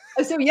minute.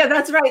 So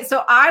that's right.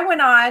 So I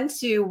went on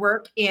to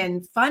work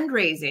in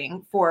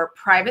fundraising for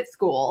private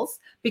schools,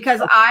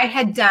 because I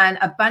had done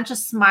a bunch of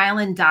Smile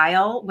and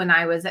Dial when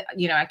I was,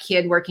 a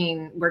kid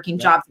working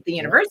jobs at the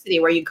university,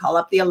 where you'd call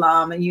up the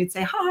alum and you'd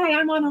say, hi,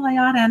 I'm Anna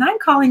Liotta and I'm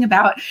calling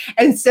about.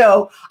 And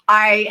so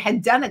I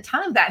had done a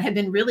ton of that, had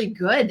been really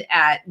good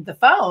at the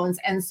phones.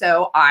 And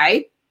so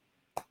I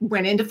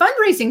went into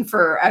fundraising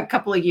for a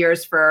couple of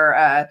years for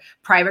a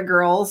private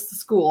girls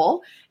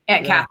school,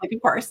 and Catholic,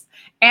 of course.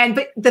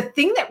 But the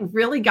thing that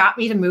really got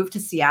me to move to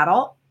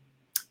Seattle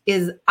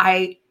is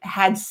I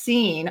had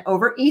seen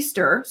over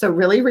Easter, so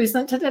really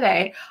recent to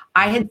today,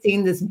 I had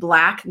seen this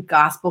Black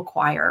gospel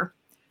choir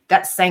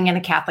that sang in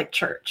a Catholic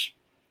church.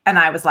 And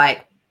I was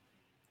like,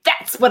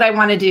 that's what I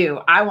want to do.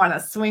 I want to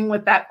swing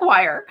with that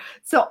choir.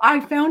 So I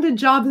found a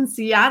job in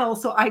Seattle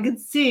so I could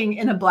sing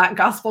in a Black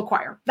gospel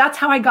choir. That's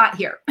how I got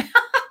here.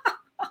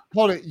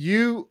 Hold it.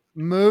 You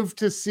moved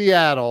to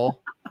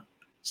Seattle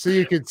so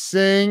you could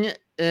sing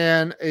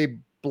in a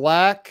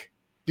Black.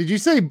 Did you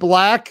say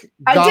Black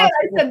gospel? I did.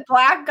 I said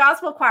Black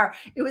gospel choir.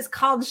 It was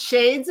called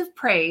Shades of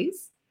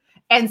Praise.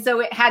 And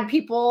so it had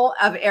people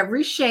of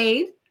every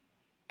shade.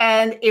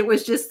 And it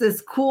was just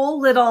this cool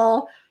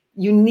little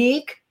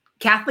unique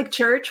Catholic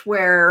church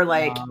where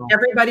like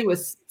everybody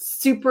was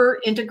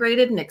super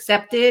integrated and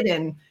accepted,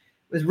 and it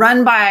was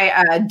run by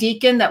a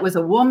deacon that was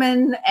a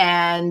woman.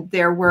 And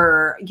there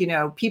were, you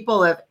know,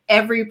 people of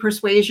every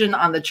persuasion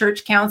on the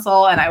church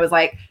council. And I was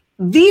like,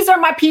 these are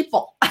my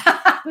people.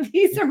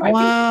 These are my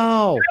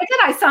people. I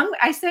did.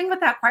 I sang with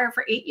that choir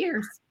for 8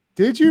 years.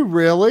 Did you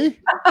really?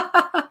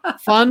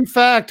 Fun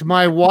fact,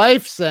 my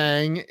wife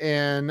sang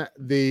in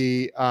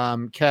the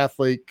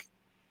Catholic,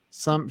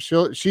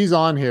 she's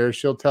on here,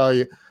 she'll tell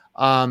you.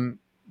 I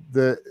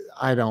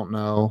don't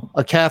know,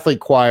 a Catholic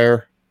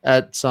choir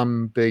at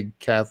some big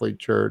Catholic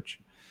church.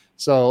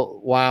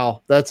 So,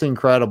 wow, that's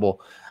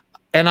incredible.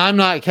 And I'm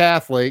not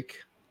Catholic.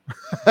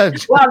 Well,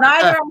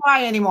 neither am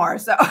I anymore.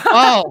 So,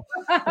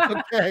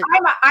 okay.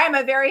 I'm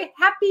a very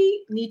happy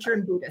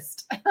Nichiren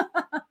Buddhist.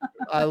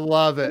 I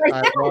love it.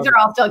 My siblings are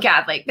all still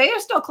Catholic. They are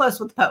still close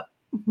with the Pope.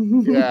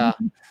 Yeah.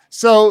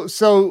 So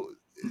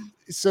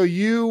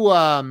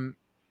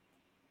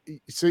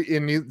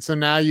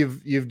now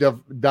you've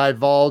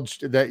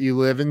divulged that you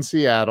live in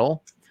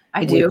Seattle.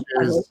 I do.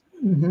 Which is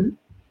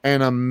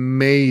an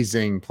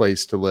amazing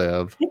place to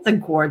live. It's a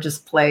gorgeous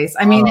place.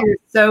 I mean,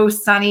 it's so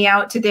sunny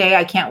out today.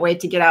 I can't wait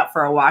to get out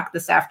for a walk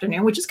this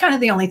afternoon, which is kind of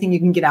the only thing you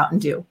can get out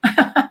and do.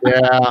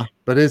 Yeah,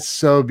 but it's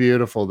so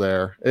beautiful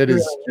there. It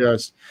is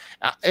just,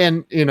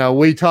 and you know,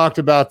 we talked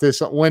about this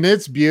when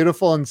it's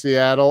beautiful in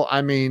Seattle.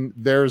 I mean,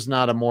 there's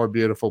not a more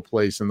beautiful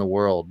place in the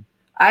world.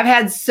 I've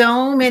had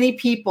so many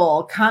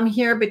people come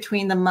here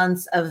between the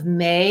months of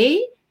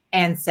May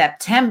and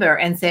September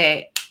and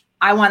say,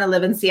 I want to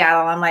live in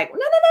Seattle. I'm like,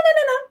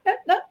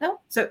 no.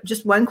 So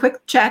just one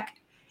quick check.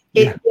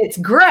 It's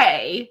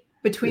gray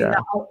between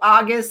the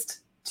August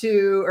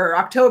or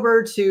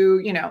October to,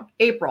 you know,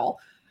 April.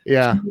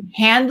 Yeah.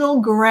 Handle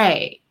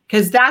gray,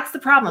 because that's the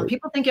problem.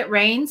 People think it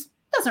rains.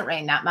 It doesn't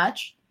rain that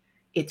much.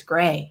 It's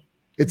gray.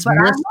 It's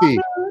misty.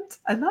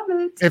 I love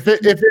it. If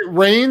it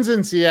rains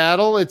in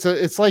Seattle, it's a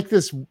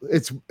mist.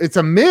 It's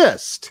a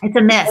mist.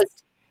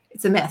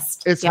 It's a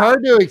mist. It's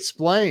hard to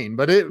explain,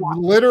 but it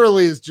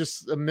literally is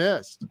just a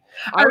mist.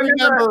 I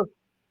remember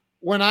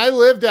when I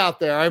lived out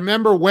there, I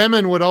remember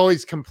women would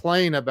always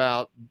complain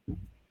about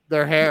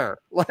their hair.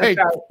 Like,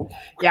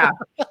 yeah,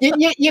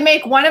 you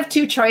make one of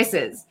two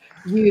choices.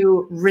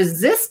 You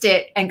resist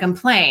it and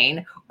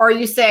complain, or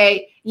you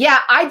say, yeah,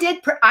 I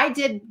did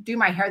do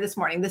my hair this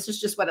morning. This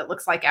is just what it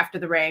looks like after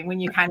the rain. When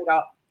you kind of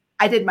go,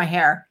 I did my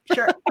hair.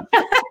 Sure.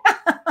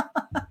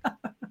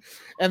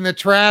 And the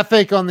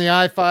traffic on the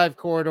I-5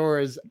 corridor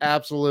is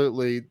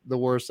absolutely the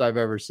worst I've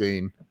ever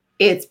seen.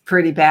 It's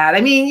pretty bad.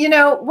 I mean, you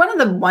know, one of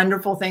the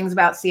wonderful things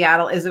about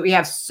Seattle is that we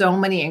have so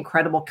many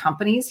incredible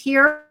companies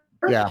here.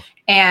 Yeah.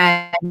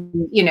 And,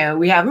 you know,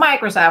 we have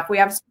Microsoft, we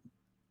have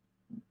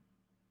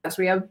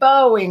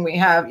Boeing, we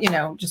have, you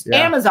know, just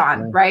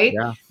Amazon, right?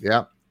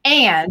 Yeah.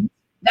 And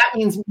that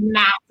means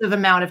massive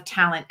amount of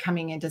talent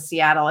coming into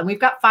Seattle. And we've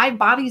got 5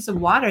 bodies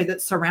of water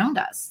that surround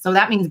us. So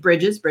that means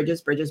bridges,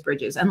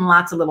 and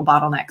lots of little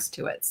bottlenecks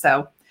to it.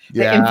 So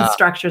the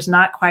infrastructure is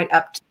not quite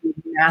up to the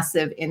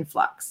massive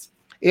influx.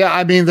 Yeah,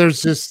 I mean,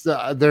 there's just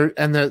I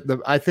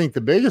think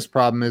the biggest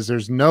problem is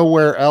there's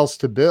nowhere else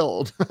to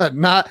build.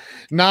 not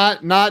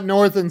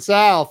north and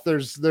south.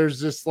 There's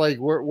just like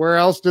where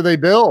else do they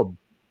build?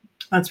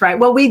 That's right.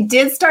 Well, we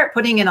did start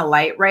putting in a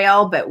light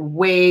rail, but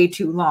way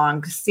too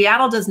long.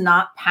 Seattle does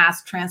not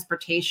pass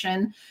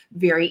transportation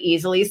very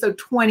easily. So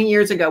 20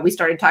 years ago, we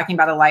started talking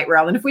about a light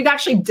rail. And if we'd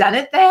actually done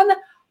it then,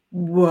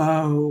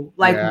 whoa,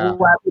 what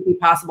would be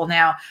possible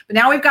now? But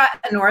now we've got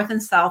a north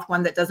and south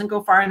one that doesn't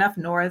go far enough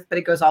north, but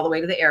it goes all the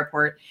way to the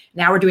airport.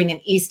 Now we're doing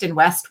an east and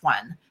west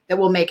one that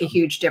will make a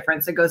huge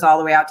difference. It goes all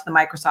the way out to the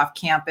Microsoft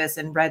campus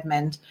in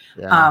Redmond.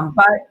 Yeah.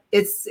 But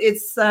it's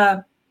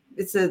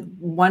a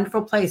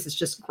wonderful place. It's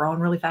just grown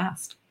really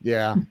fast.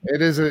 Yeah,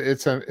 it is.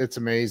 It's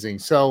amazing.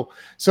 So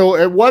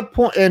at what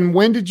point and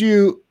when did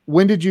you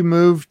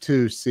move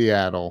to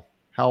Seattle?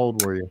 How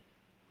old were you?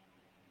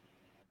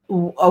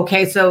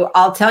 Okay, so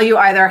I'll tell you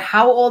either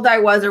how old I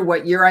was or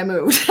what year I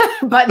moved.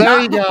 But there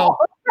you go.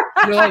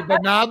 You're like,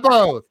 but not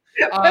both.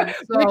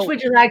 Which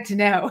would you like to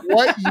know?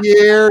 What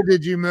year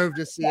did you move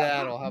to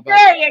Seattle? How about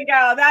there you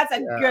go. That's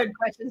a good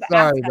question to ask.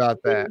 Sorry about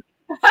that.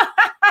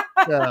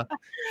 Yeah.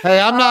 Hey,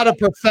 I'm not a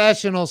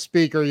professional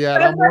speaker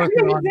yet. I'm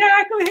working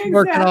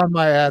on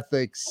my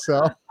ethics.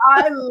 So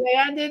I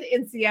landed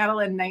in Seattle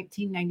in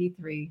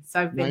 1993.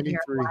 So I've been here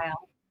a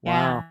while.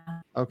 Wow.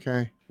 Yeah.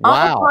 Okay.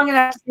 Almost Wow. long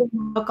enough to stay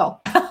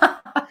local.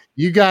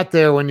 You got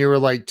there when you were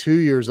like 2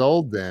 years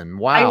old then. I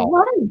Wow.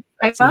 was.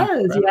 I That's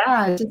was. incredible.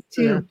 Yeah.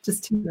 Yeah.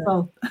 Just two Yeah.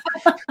 both.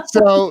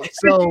 So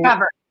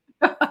Cover.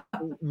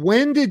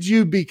 when did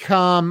you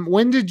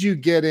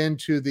get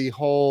into the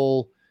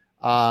whole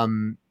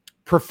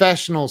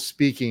professional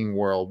speaking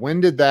world?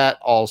 When did that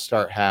all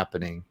start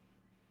happening?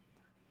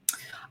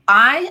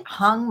 I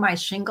hung my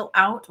shingle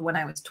out when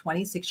I was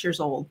 26 years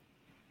old.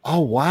 Oh,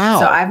 So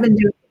wow. I've been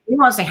doing, we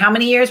won't say how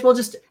many years, we'll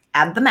just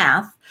add the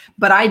math,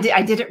 but I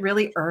did it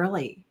really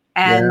early.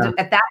 And Yeah.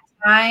 at that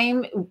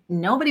time,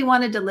 nobody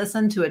wanted to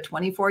listen to a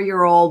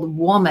 24-year-old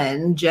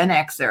woman, Gen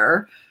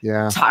Xer,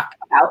 Yeah. talk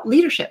about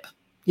leadership,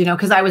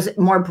 because I was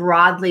more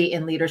broadly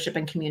in leadership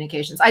and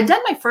communications. I'd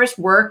done my first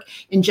work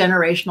in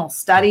generational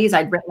studies.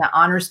 I'd written an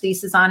honors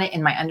thesis on it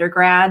in my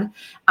undergrad,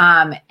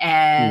 and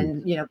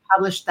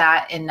published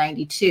that in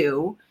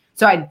 92.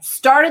 So I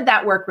started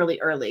that work really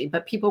early,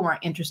 but people weren't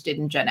interested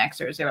in Gen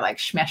Xers. They were like,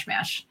 shmesh,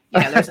 shmesh.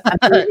 There's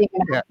amazing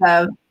amounts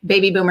of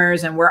baby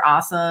boomers and we're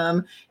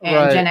awesome. And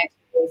Right. Gen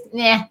Xers,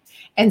 nah.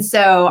 And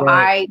so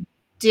Right. I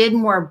did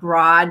more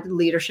broad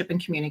leadership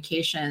and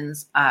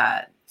communications,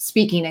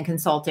 speaking and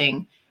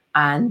consulting,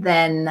 and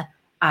then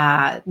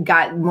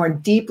got more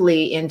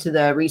deeply into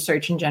the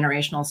research and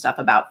generational stuff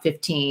about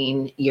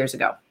 15 years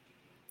ago.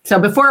 So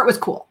before it was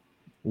cool.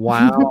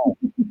 Wow.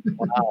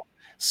 Wow.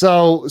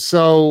 So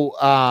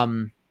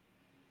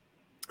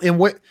and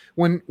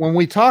when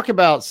we talk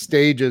about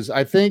stages,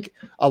 I think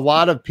a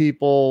lot of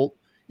people,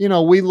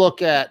 we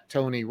look at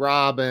Tony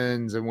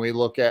Robbins and we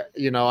look at,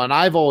 and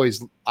I've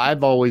always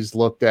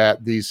looked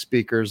at these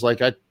speakers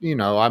like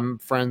I'm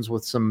friends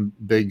with some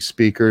big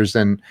speakers,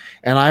 and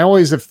I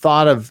always have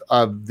thought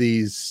of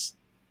these,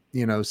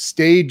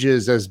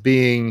 stages as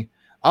being,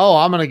 oh,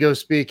 I'm going to go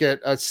speak at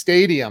a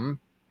stadium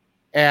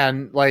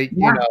and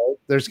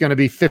there's going to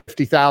be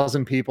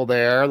 50,000 people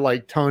there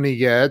like Tony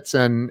gets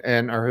and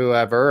or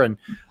whoever, and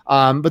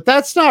but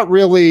that's not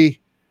really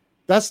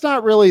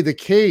the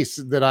case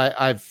that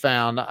I've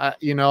found.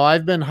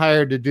 I've been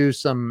hired to do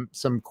some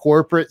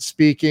corporate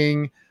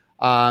speaking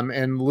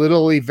and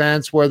little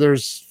events where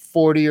there's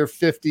 40 or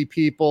 50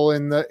 people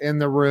in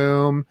the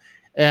room,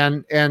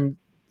 and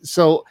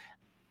so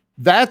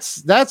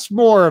that's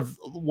more of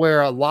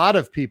where a lot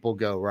of people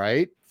go,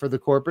 right, for the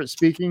corporate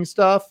speaking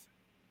stuff.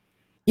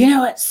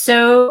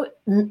 So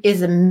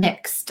is a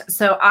mixed.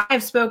 So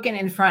I've spoken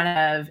in front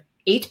of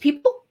 8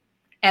 people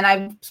and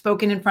I've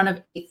spoken in front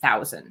of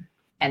 8,000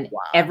 and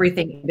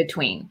everything in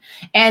between.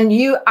 And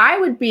I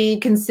would be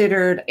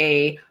considered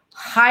a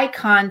high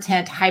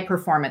content, high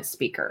performance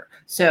speaker.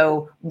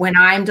 So when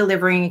I'm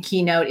delivering a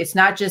keynote, it's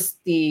not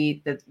just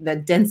the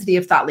density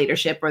of thought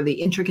leadership or the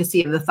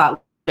intricacy of the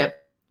thought leadership,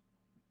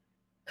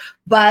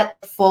 but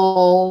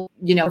full,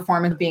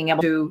 performance, being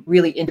able to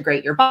really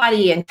integrate your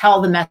body and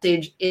tell the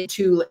message in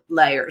 2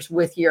 layers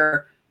with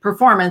your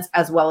performance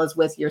as well as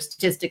with your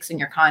statistics and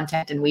your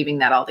content and weaving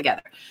that all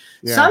together.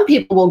 Yeah. Some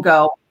people will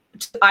go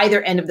to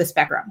either end of the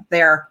spectrum.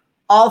 They're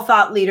all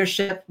thought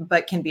leadership,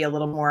 but can be a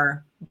little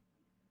more,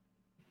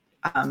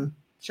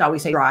 shall we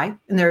say, dry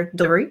in their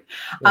delivery.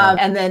 Yeah.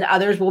 And then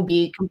others will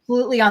be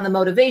completely on the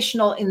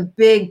motivational in the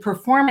big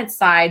performance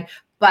side,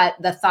 but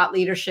the thought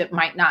leadership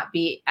might not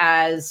be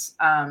as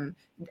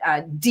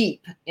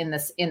deep in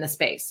the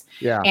space.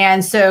 Yeah.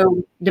 And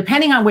so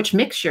depending on which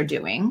mix you're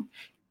doing,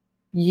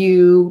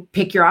 you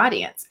pick your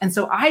audience. And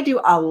so I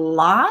do a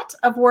lot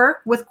of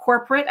work with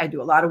corporate. I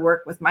do a lot of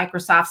work with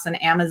Microsofts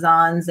and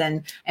Amazons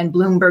and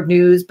Bloomberg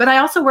News, but I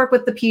also work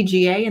with the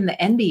PGA and the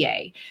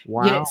NBA.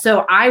 Wow.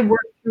 So I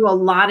work through a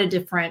lot of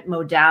different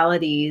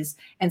modalities.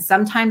 And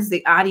sometimes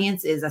the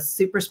audience is a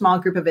super small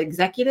group of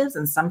executives,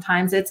 and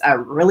sometimes it's a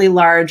really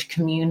large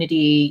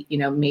community,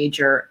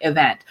 major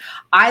event.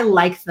 I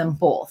like them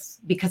both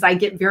because I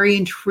get very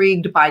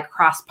intrigued by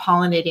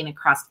cross-pollinating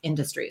across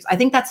industries. I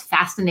think that's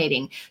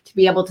fascinating to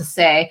be able to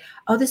say,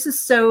 oh, this is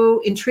so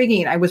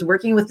intriguing. I was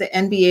working with the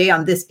NBA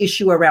on this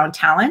issue around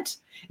talent,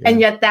 and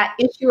yet that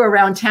issue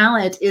around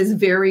talent is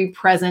very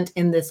present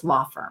in this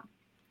law firm.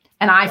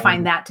 And I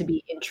find that to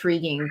be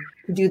intriguing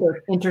to do those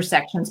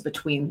intersections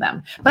between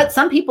them. But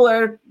some people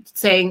are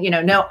saying,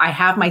 no, I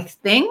have my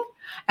thing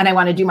and I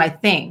want to do my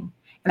thing.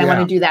 And I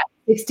want to do that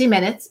 60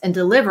 minutes and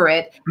deliver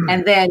it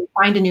and then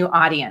find a new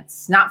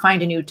audience, not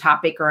find a new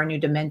topic or a new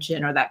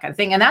dimension or that kind of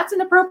thing. And that's an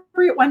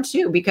appropriate one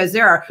too, because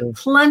there are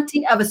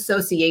plenty of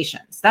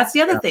associations. That's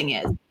the other thing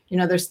is,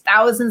 there's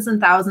thousands and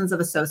thousands of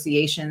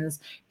associations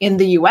in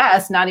the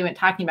US, not even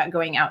talking about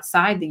going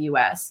outside the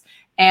US.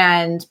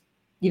 And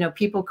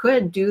people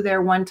could do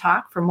their one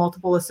talk for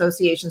multiple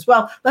associations.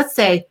 Well, let's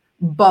say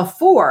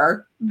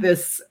before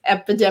this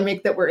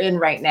epidemic that we're in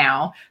right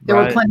now, there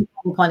were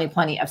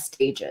plenty of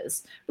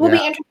stages. It will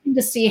be interesting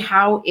to see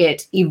how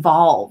it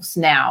evolves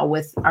now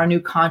with our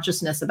new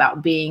consciousness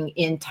about being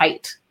in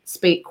tight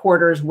space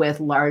quarters with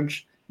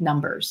large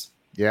numbers.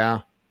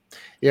 Yeah.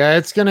 Yeah,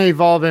 it's going to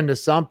evolve into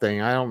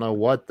something. I don't know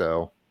what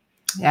though.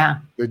 Yeah.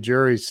 The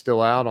jury's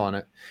still out on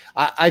it.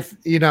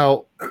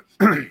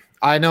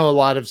 I know a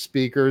lot of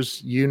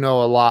speakers. You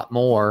know a lot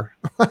more,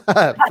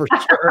 for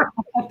sure.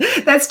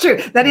 That's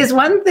true. That is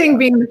one thing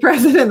being the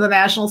president of the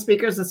National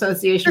Speakers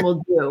Association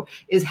will do,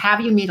 is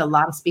have you meet a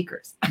lot of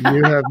speakers.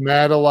 You have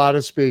met a lot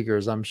of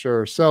speakers, I'm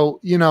sure. So,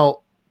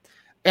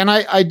 and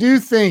I do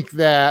think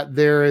that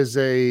there's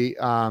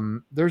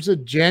a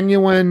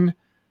genuine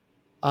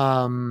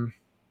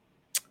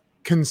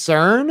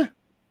concern.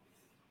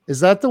 Is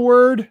that the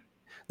word?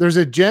 There's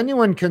a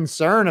genuine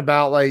concern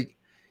about, like,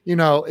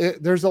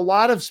 there's a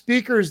lot of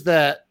speakers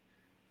that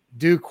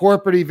do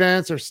corporate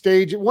events or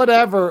stage,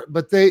 whatever,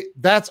 but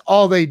that's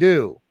all they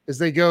do is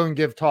they go and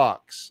give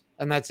talks,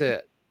 and that's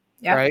it.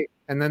 Yep. Right.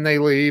 And then they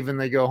leave and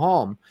they go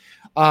home,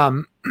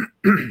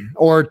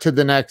 or to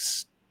the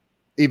next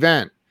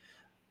event.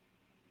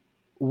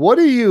 What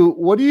do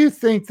you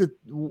think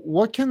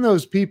what can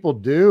those people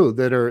do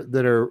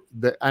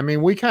that I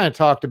mean, we kind of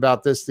talked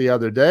about this the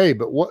other day,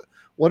 but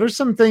what are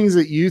some things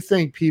that you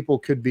think people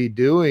could be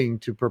doing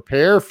to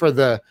prepare for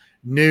the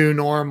new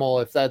normal,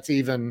 if that's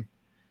even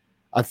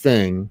a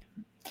thing?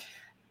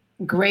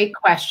 Great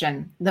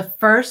question. The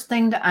first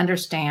thing to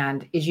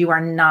understand is you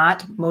are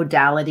not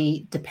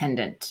modality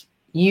dependent.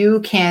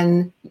 You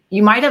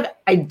might have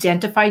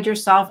identified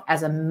yourself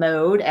as a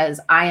mode, as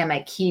I am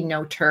a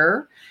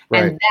keynoter,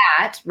 right. And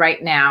that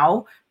right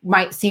now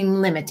might seem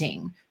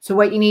limiting. So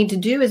what you need to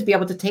do is be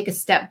able to take a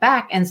step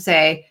back and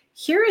say,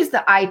 here is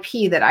the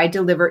IP that I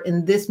deliver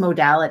in this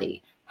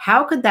modality.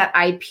 How could that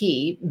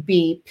IP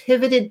be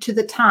pivoted to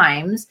the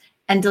times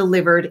and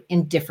delivered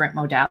in different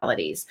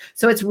modalities?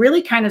 So it's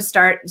really kind of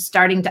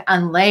starting to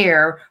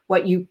unlayer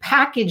what you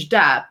packaged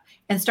up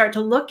and start to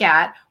look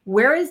at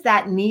where is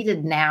that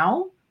needed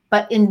now,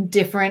 but in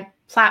different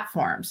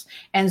platforms.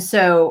 And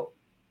so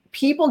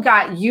people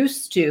got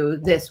used to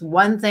this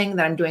one thing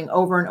that I'm doing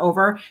over and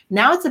over.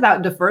 Now it's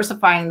about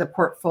diversifying the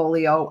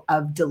portfolio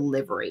of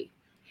delivery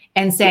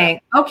and saying,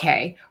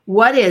 okay,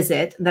 what is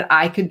it that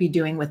I could be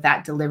doing with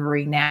that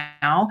delivery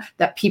now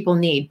that people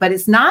need? But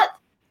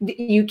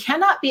you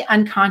cannot be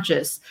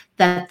unconscious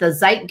that the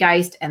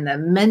zeitgeist and the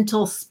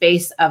mental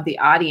space of the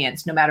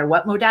audience, no matter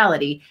what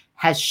modality,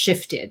 has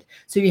shifted.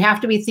 So you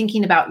have to be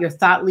thinking about your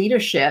thought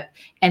leadership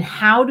and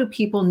how do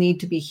people need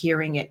to be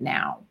hearing it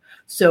now?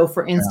 So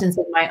for instance,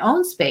 in my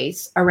own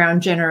space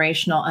around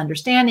generational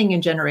understanding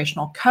and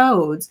generational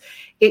codes,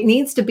 it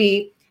needs to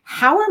be,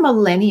 how are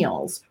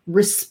millennials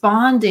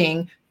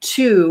responding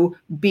to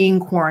being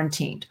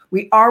quarantined?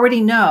 We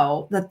already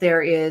know that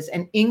there is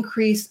an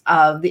increase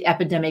of the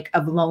epidemic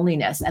of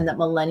loneliness, and that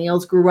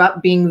millennials grew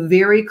up being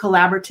very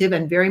collaborative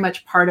and very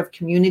much part of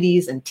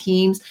communities and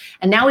teams.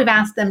 And now we've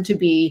asked them to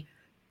be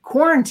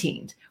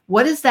quarantined.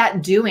 What is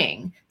that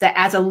doing that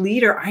as a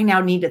leader, I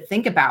now need to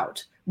think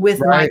about with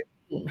my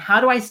team?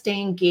 How do I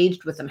stay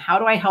engaged with them? How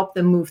do I help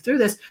them move through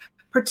this?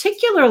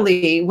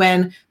 Particularly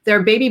when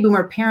their baby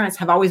boomer parents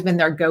have always been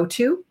their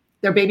go-to.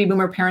 Their baby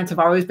boomer parents have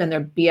always been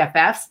their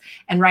BFFs.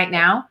 And right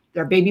now,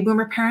 their baby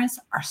boomer parents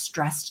are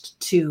stressed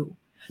too.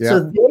 Yeah.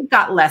 So they've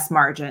got less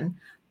margin.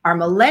 Our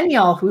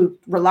millennial who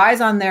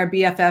relies on their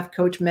BFF,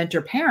 coach,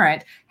 mentor,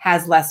 parent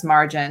has less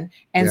margin.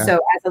 And so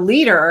as a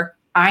leader,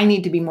 I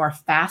need to be more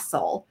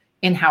facile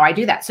in how I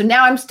do that. So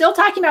now I'm still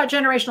talking about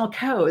generational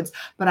codes,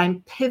 but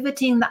I'm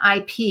pivoting the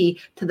IP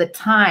to the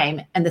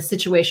time and the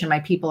situation my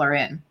people are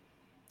in.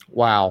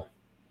 Wow.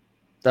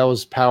 That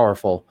was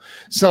powerful.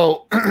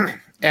 So,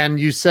 and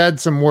you said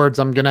some words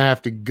I'm going to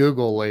have to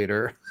Google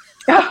later.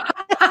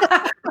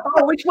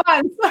 Oh, which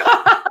ones?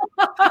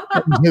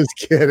 I'm just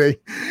kidding.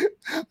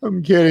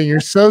 I'm kidding.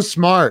 You're so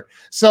smart.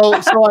 So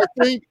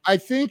I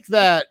think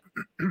that,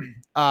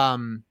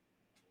 and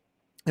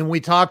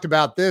we talked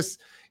about this,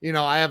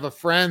 I have a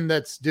friend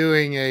that's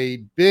doing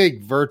a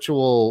big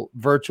virtual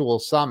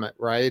summit,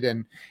 right?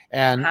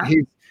 And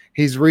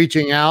he's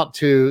reaching out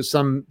to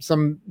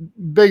some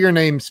bigger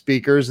name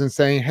speakers and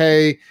saying,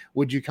 hey,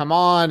 would you come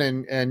on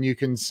and you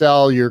can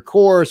sell your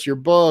course, your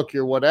book,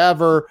 your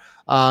whatever.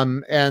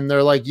 And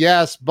they're like,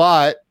 yes,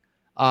 but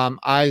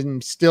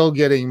I'm still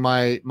getting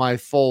my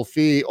full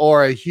fee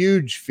or a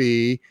huge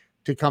fee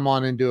to come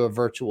on and do a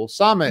virtual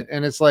summit.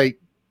 And it's like,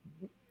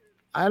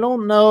 I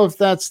don't know if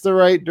that's the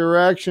right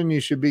direction you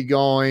should be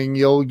going.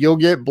 You'll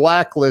get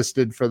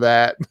blacklisted for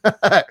that.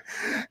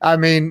 I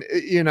mean,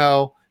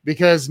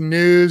 because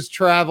news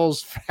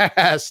travels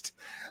fast.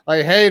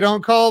 Like, hey,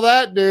 don't call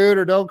that dude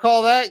or don't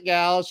call that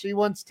gal. She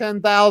wants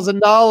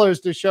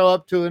 $10,000 to show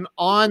up to an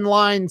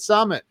online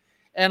summit.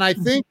 And I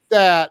think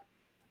that,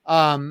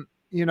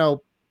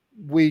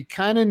 we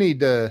kind of need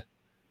to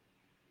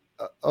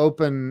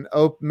open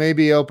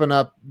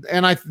up.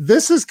 And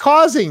this is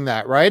causing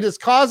that, right? It's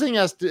forcing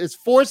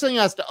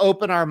us to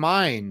open our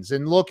minds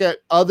and look at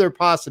other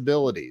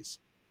possibilities.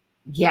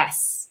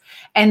 Yes.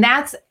 And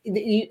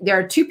there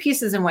are two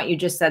pieces in what you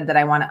just said that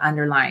I want to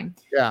underline.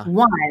 Yeah.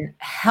 One,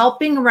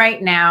 helping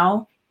right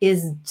now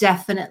is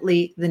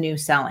definitely the new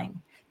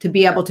selling. To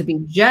be able to be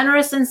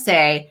generous and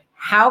say,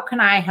 how can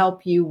I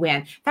help you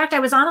win? In fact, I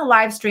was on a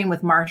live stream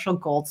with Marshall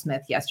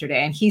Goldsmith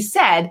yesterday, and he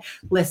said,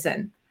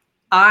 listen,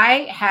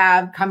 I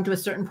have come to a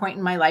certain point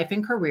in my life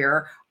and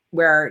career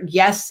where,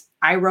 yes,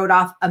 I wrote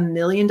off $1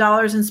 million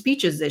in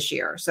speeches this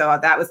year. So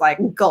that was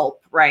like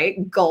gulp,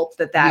 right? Gulp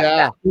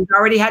that we've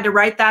already had to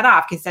write that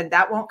off. He said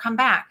that won't come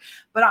back.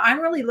 But I'm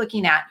really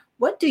looking at,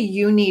 what do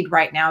you need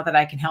right now that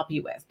I can help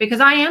you with? Because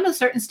I am a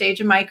certain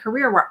stage in my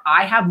career where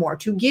I have more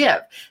to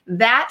give.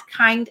 That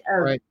kind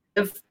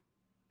of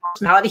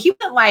personality. He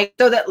went like,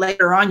 so that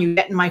later on you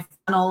get in my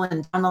funnel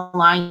and down the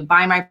line, you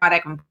buy my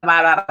product and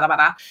blah, blah, blah, blah,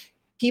 blah.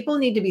 People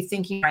need to be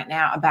thinking right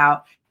now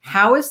about,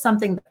 how is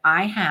something that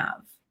I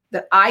have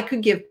that I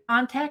could give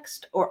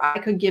context or I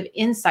could give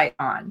insight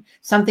on,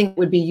 something that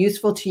would be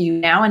useful to you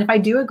now. And if I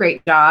do a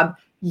great job,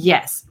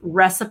 yes,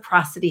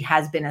 reciprocity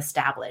has been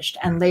established.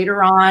 And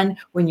later on,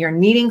 when you're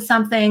needing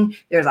something,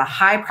 there's a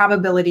high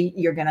probability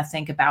you're going to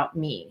think about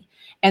me.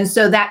 And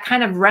so that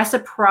kind of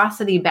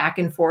reciprocity back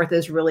and forth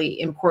is really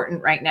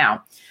important right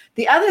now.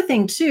 The other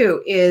thing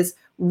too is,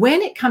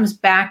 when it comes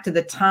back to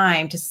the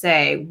time to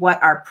say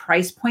what our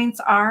price points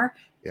are,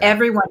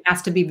 everyone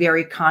has to be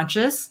very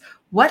conscious.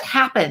 What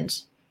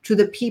happened to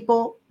the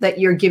people that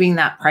you're giving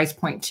that price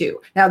point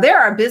to? Now, there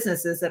are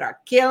businesses that are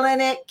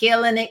killing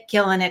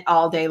it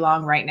all day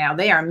long right now.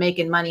 They are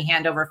making money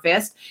hand over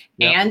fist.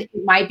 And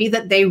it might be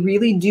that they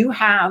really do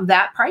have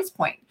that price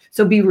point.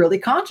 So be really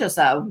conscious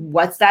of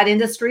what's that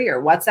industry or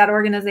what's that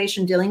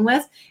organization dealing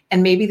with,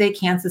 and maybe they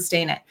can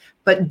sustain it.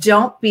 But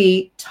don't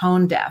be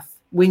tone deaf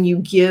when you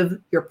give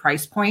your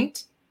price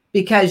point,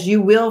 because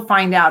you will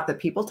find out that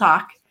people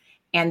talk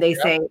and they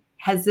say,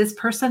 has this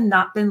person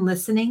not been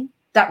listening?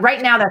 That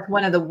right now, that's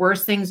one of the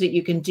worst things that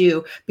you can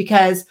do,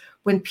 because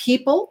when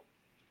people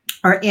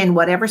are in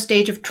whatever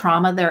stage of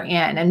trauma they're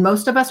in, and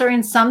most of us are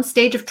in some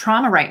stage of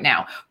trauma right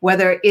now,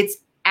 whether it's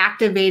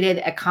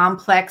activated a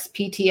complex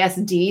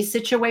PTSD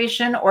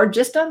situation or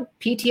just a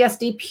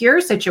PTSD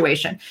pure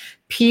situation.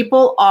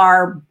 People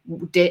are,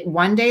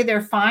 one day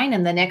they're fine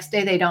and the next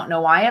day they don't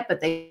know why it,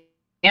 but they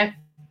can't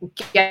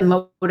get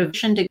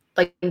motivation to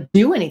like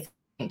do anything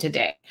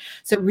today.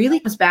 So it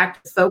really comes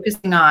back to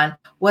focusing on,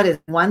 what is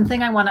one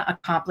thing I want to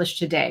accomplish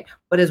today?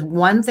 What is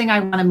one thing I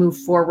want to move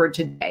forward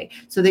today,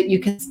 so that you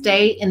can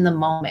stay in the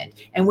moment.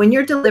 And when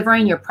you're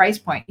delivering your price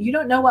point, you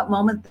don't know what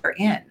moment they're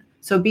in.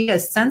 So be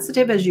as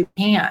sensitive as you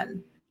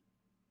can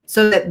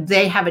so that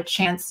they have a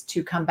chance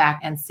to come back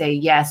and say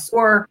yes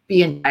or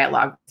be in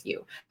dialogue with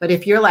you. But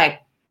if you're like,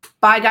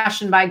 by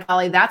gosh and by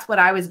golly, that's what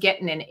I was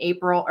getting in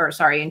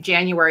in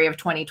January of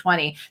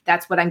 2020.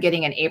 That's what I'm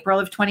getting in April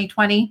of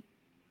 2020.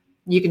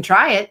 You can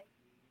try it,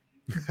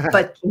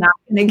 but you're not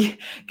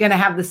going to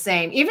have the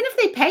same, even if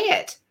they pay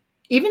it,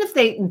 even if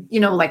they,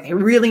 like they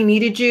really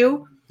needed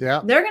you.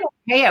 They're going to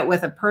pay it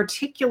with a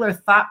particular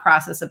thought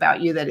process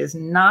about you that is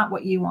not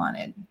what you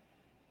wanted.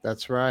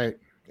 That's right.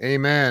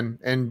 Amen.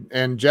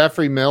 And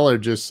Jeffrey Miller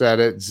just said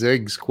it,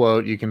 Zig's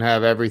quote, you can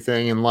have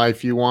everything in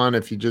life you want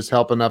if you just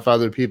help enough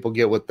other people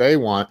get what they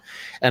want.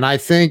 And I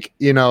think,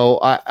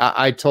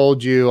 I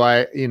told you,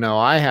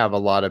 I have a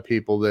lot of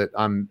people that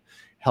I'm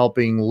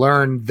helping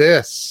learn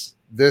this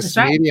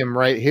medium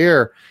right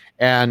here.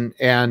 And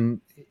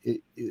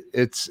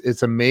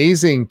it's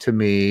amazing to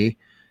me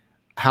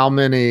how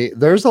many,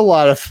 there's a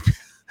lot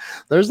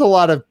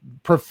of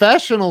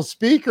professional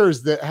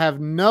speakers that have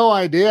no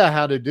idea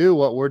how to do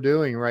what we're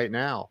doing right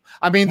now.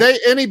 I mean,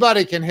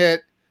 anybody can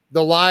hit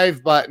the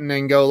live button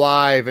and go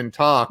live and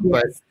talk,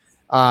 but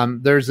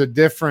there's a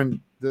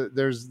different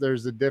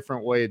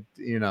way,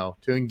 to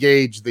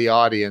engage the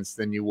audience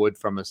than you would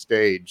from a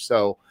stage.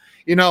 So,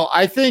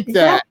 I think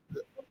that,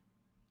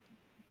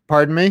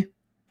 pardon me?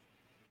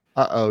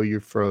 Uh-oh, you're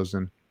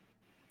frozen.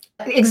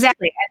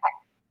 Exactly.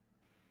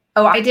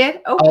 Oh, I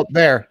did? Oh,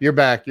 there. You're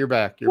back. Wait,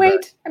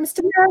 back. I'm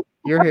still here.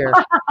 You're here.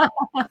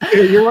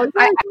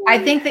 I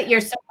think that you're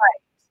so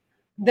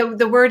right.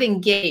 The word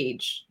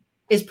engage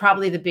is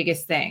probably the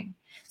biggest thing.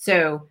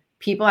 So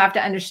people have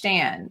to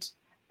understand,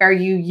 are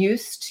you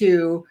used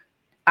to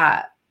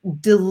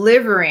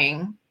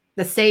delivering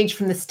the sage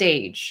from the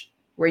stage,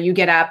 where you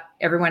get up,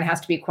 everyone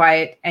has to be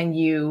quiet, and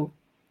you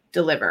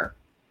deliver?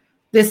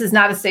 This is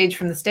not a sage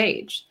from the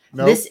stage.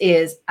 Nope. This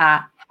is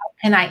how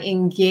can I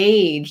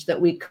engage that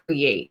we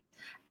create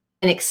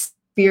an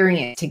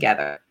experience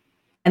together?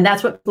 And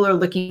that's what people are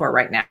looking for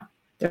right now.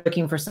 They're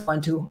looking for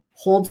someone to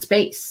hold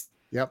space.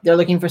 They're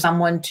looking for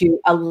someone to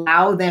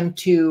allow them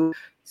to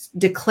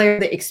declare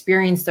the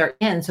experience they're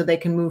in so they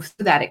can move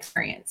through that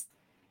experience.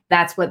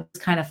 That's what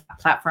this kind of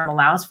platform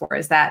allows for,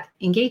 is that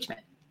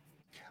engagement.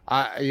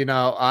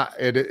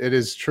 It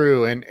is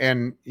true.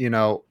 And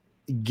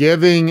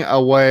giving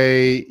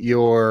away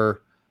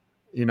your,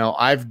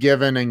 I've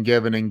given and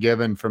given and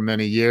given for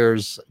many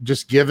years,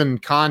 just given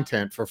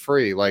content for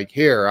free. Like,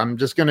 here, I'm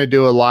just going to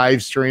do a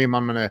live stream.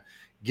 I'm going to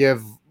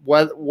give,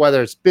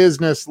 whether it's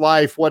business,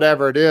 life,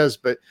 whatever it is,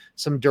 but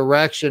some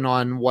direction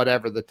on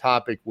whatever the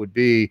topic would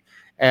be.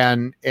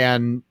 And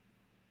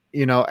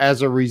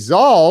as a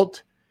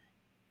result,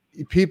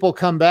 people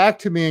come back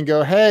to me and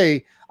go,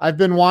 hey, I've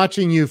been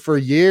watching you for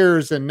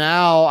years and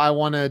now I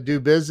want to do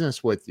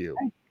business with you.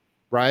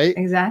 Right?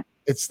 Exactly.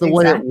 It's the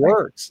way it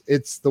works.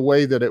 It's the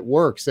way that it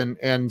works.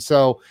 And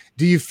so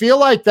do you feel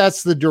like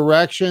that's the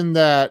direction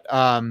that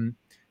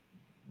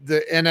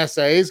the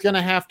NSA is going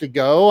to have to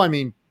go? I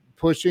mean,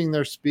 pushing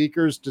their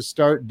speakers to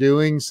start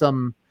doing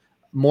some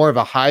more of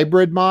a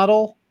hybrid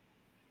model?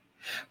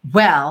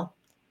 Well,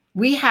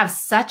 we have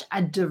such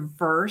a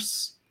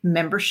diverse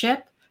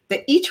membership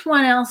that each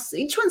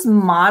one's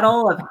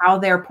model of how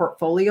their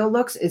portfolio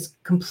looks is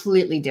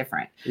completely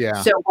different.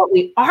 Yeah. So what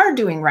we are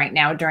doing right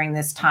now during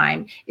this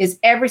time is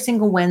every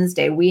single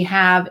Wednesday, we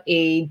have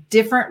a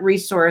different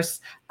resource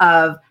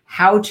of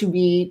how to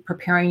be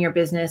preparing your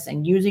business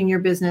and using your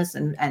business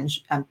and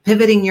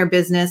pivoting your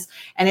business.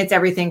 And it's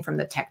everything from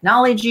the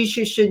technologies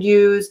you should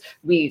use.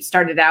 We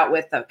started out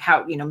with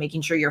how,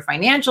 making sure your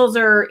financials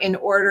are in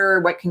order.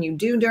 What can you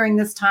do during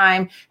this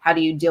time? How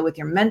do you deal with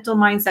your mental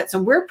mindset? So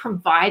we're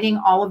providing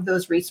all of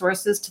those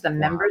resources to the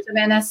members of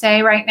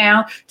NSA right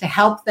now to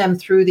help them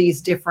through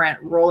these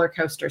different roller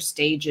coaster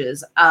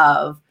stages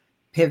of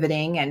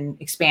pivoting and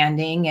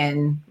expanding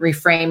and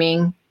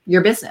reframing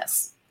your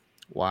business.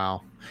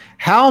 Wow.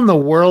 How in the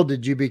world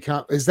did you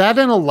become? Is that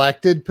an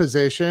elected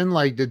position?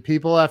 Like, did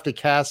people have to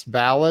cast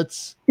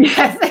ballots?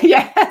 Yes,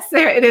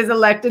 it is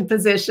elected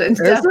position.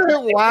 Is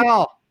it?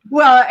 Wow.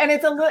 Well, and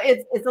it's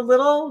a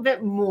little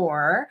bit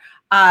more.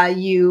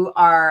 You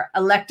are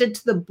elected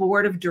to the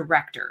board of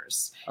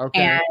directors,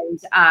 okay.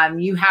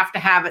 And you have to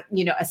have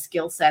a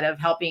skill set of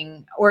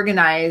helping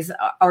organize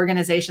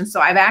organizations. So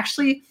I've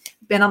actually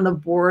been on the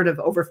board of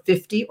over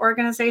 50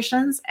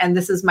 organizations, and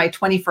this is my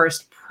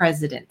 21st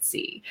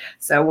presidency.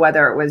 So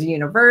whether it was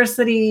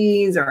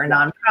universities or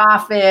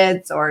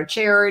nonprofits or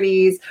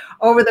charities,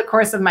 over the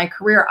course of my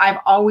career, I've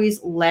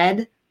always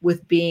led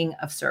with being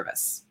of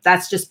service.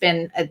 That's just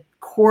been a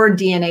core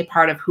DNA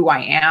part of who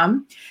I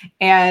am.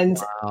 And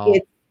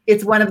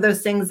it's one of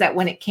those things that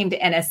when it came to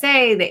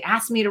NSA, they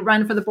asked me to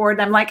run for the board.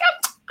 And I'm like,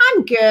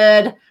 I'm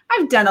good.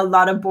 I've done a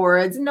lot of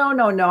boards. No.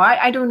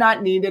 I do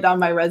not need it on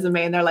my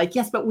resume. And they're like,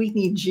 yes, but we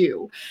need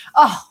you.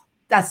 Oh,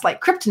 that's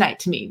like kryptonite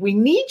to me. We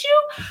need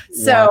you.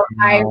 So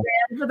I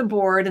ran for the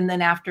board. And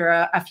then after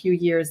a few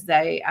years,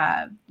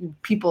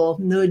 people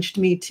nudged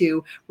me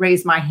to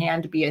raise my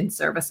hand to be in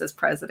service as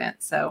president.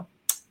 So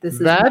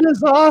that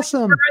is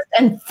awesome. First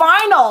and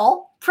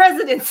final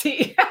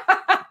presidency.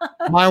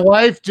 My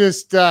wife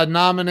just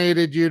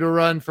nominated you to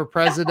run for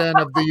president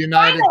of the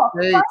United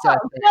States.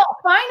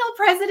 Final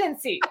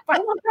presidency.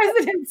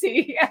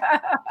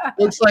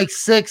 Looks like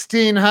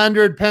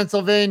 1600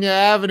 Pennsylvania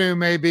Avenue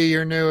may be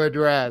your new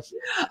address.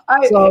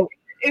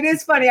 It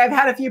is funny. I've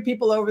had a few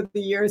people over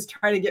the years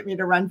try to get me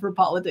to run for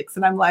politics,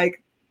 and I'm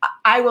like,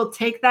 I will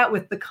take that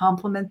with the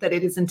compliment that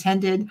it is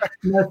intended.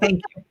 No,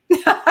 thank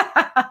you.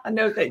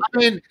 No, thank you. I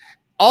mean,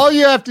 all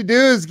you have to do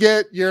is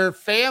get your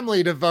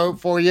family to vote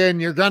for you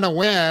and you're going to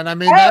win. I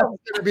mean, that's going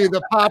to be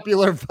the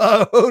popular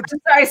vote.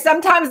 I'm sorry.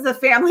 Sometimes the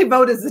family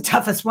vote is the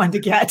toughest one to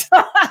get.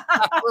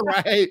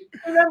 Right.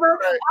 Remember,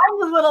 I'm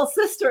the little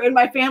sister in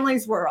my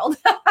family's world.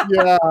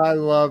 Yeah, I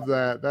love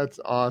that.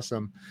 That's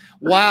awesome.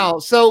 Wow.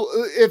 So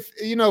if,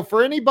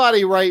 for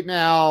anybody right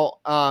now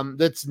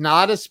that's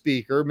not a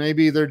speaker,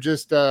 maybe they're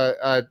just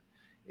they're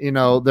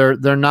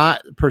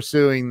not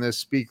pursuing this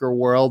speaker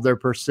world. They're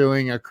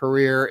pursuing a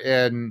career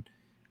in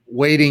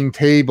waiting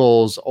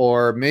tables,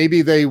 or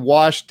maybe they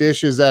wash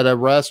dishes at a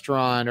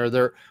restaurant, or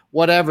they're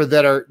whatever,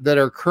 that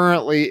are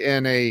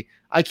currently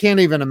I can't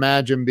even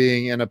imagine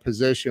being in a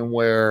position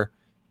where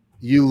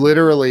you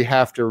literally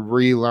have to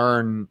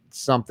relearn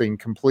something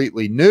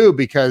completely new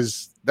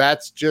because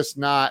that's just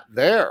not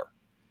there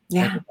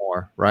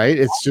anymore, right?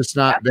 It's just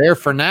not there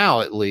for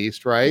now, at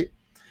least, right?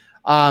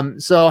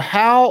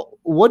 So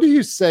what do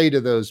you say to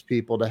those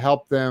people to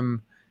help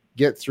them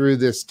get through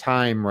this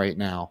time right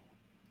now?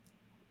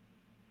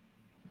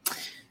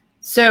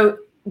 So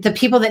the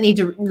people that need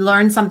to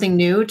learn something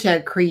new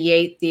to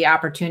create the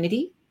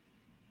opportunity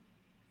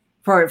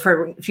for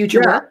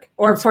future work,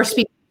 or for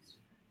speaking?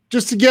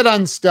 Just to get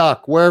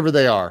unstuck wherever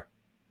they are.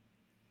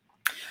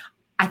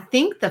 I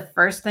think the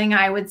first thing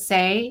I would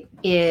say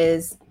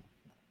is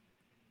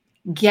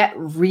get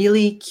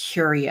really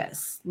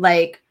curious.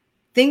 Like,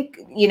 think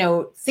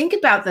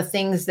about the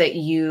things that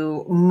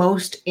you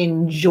most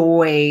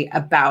enjoy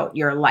about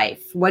your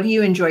life. What do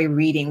you enjoy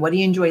reading? What do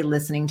you enjoy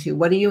listening to?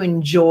 What do you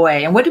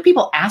enjoy? And what do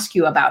people ask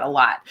you about a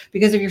lot?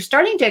 Because if you're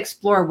starting to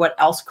explore what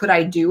else could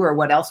I do, or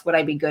what else would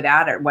I be good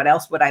at, or what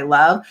else would I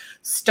love,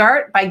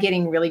 start by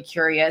getting really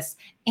curious,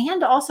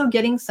 and also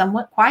getting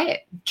somewhat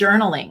quiet,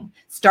 journaling,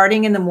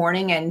 starting in the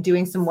morning and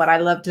doing some, what I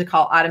love to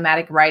call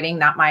automatic writing,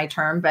 not my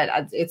term, but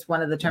it's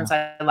one of the terms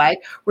I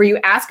like, where you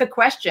ask a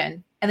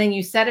question and then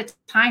you set a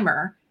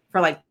timer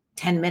for like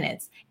 10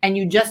 minutes and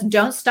you just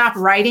don't stop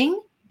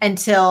writing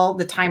until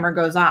the timer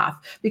goes off.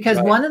 Because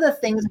one of the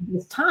things of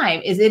this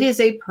time is it is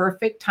a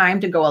perfect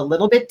time to go a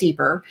little bit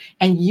deeper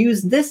and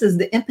use this as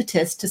the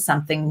impetus to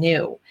something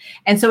new.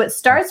 And so it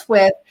starts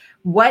with,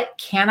 what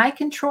can I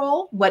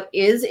control? What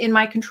is in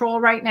my control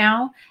right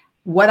now?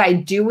 What I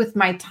do with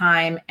my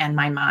time and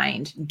my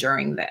mind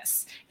during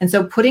this. And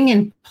so putting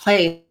in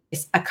place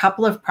a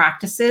couple of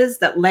practices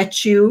that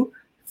let you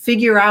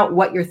figure out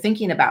what you're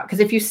thinking about. Because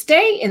if you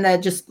stay in the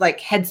just like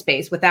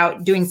headspace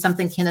without doing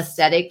something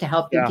kinesthetic to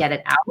help you get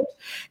it out,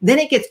 then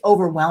it gets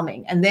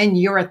overwhelming. And then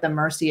you're at the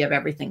mercy of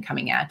everything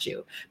coming at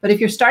you. But if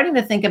you're starting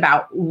to think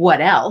about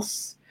what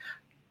else,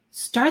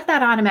 start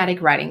that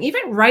automatic writing.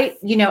 Even write,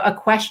 a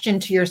question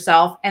to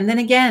yourself. And then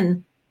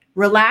again,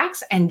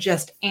 relax and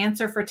just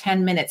answer for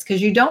 10 minutes.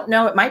 Because you don't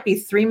know, it might be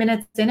 3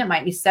 minutes in, it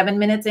might be 7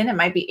 minutes in, it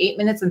might be 8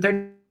 minutes and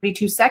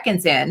 32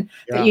 seconds in.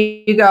 That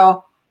you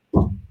go,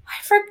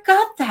 I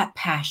forgot that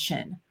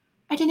passion.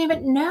 I didn't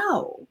even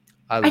know.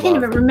 I didn't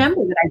even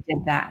remember that I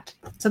did that.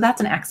 So that's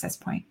an access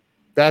point.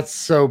 That's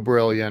so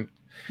brilliant.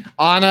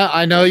 Anna,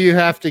 I know you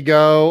have to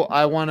go.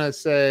 I want to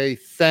say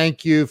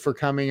thank you for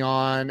coming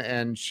on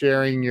and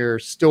sharing your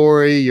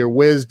story, your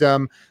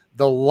wisdom,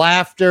 the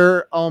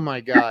laughter. Oh my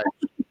God.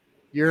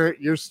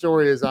 Your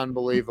story is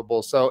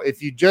unbelievable. So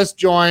if you just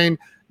joined,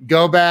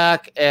 go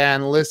back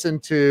and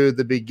listen to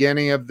the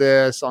beginning of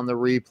this on the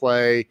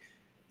replay.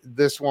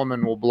 This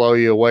woman will blow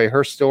you away.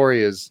 Her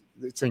story it's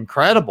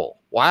incredible.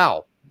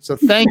 Wow. So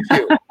thank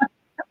you.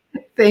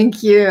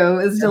 Thank you.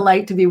 It was a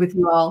delight to be with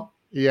you all.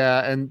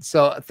 Yeah. And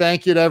so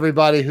thank you to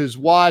everybody who's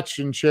watched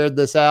and shared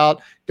this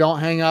out. Don't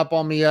hang up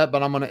on me yet,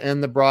 but I'm going to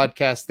end the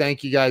broadcast.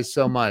 Thank you guys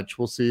so much.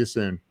 We'll see you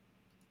soon.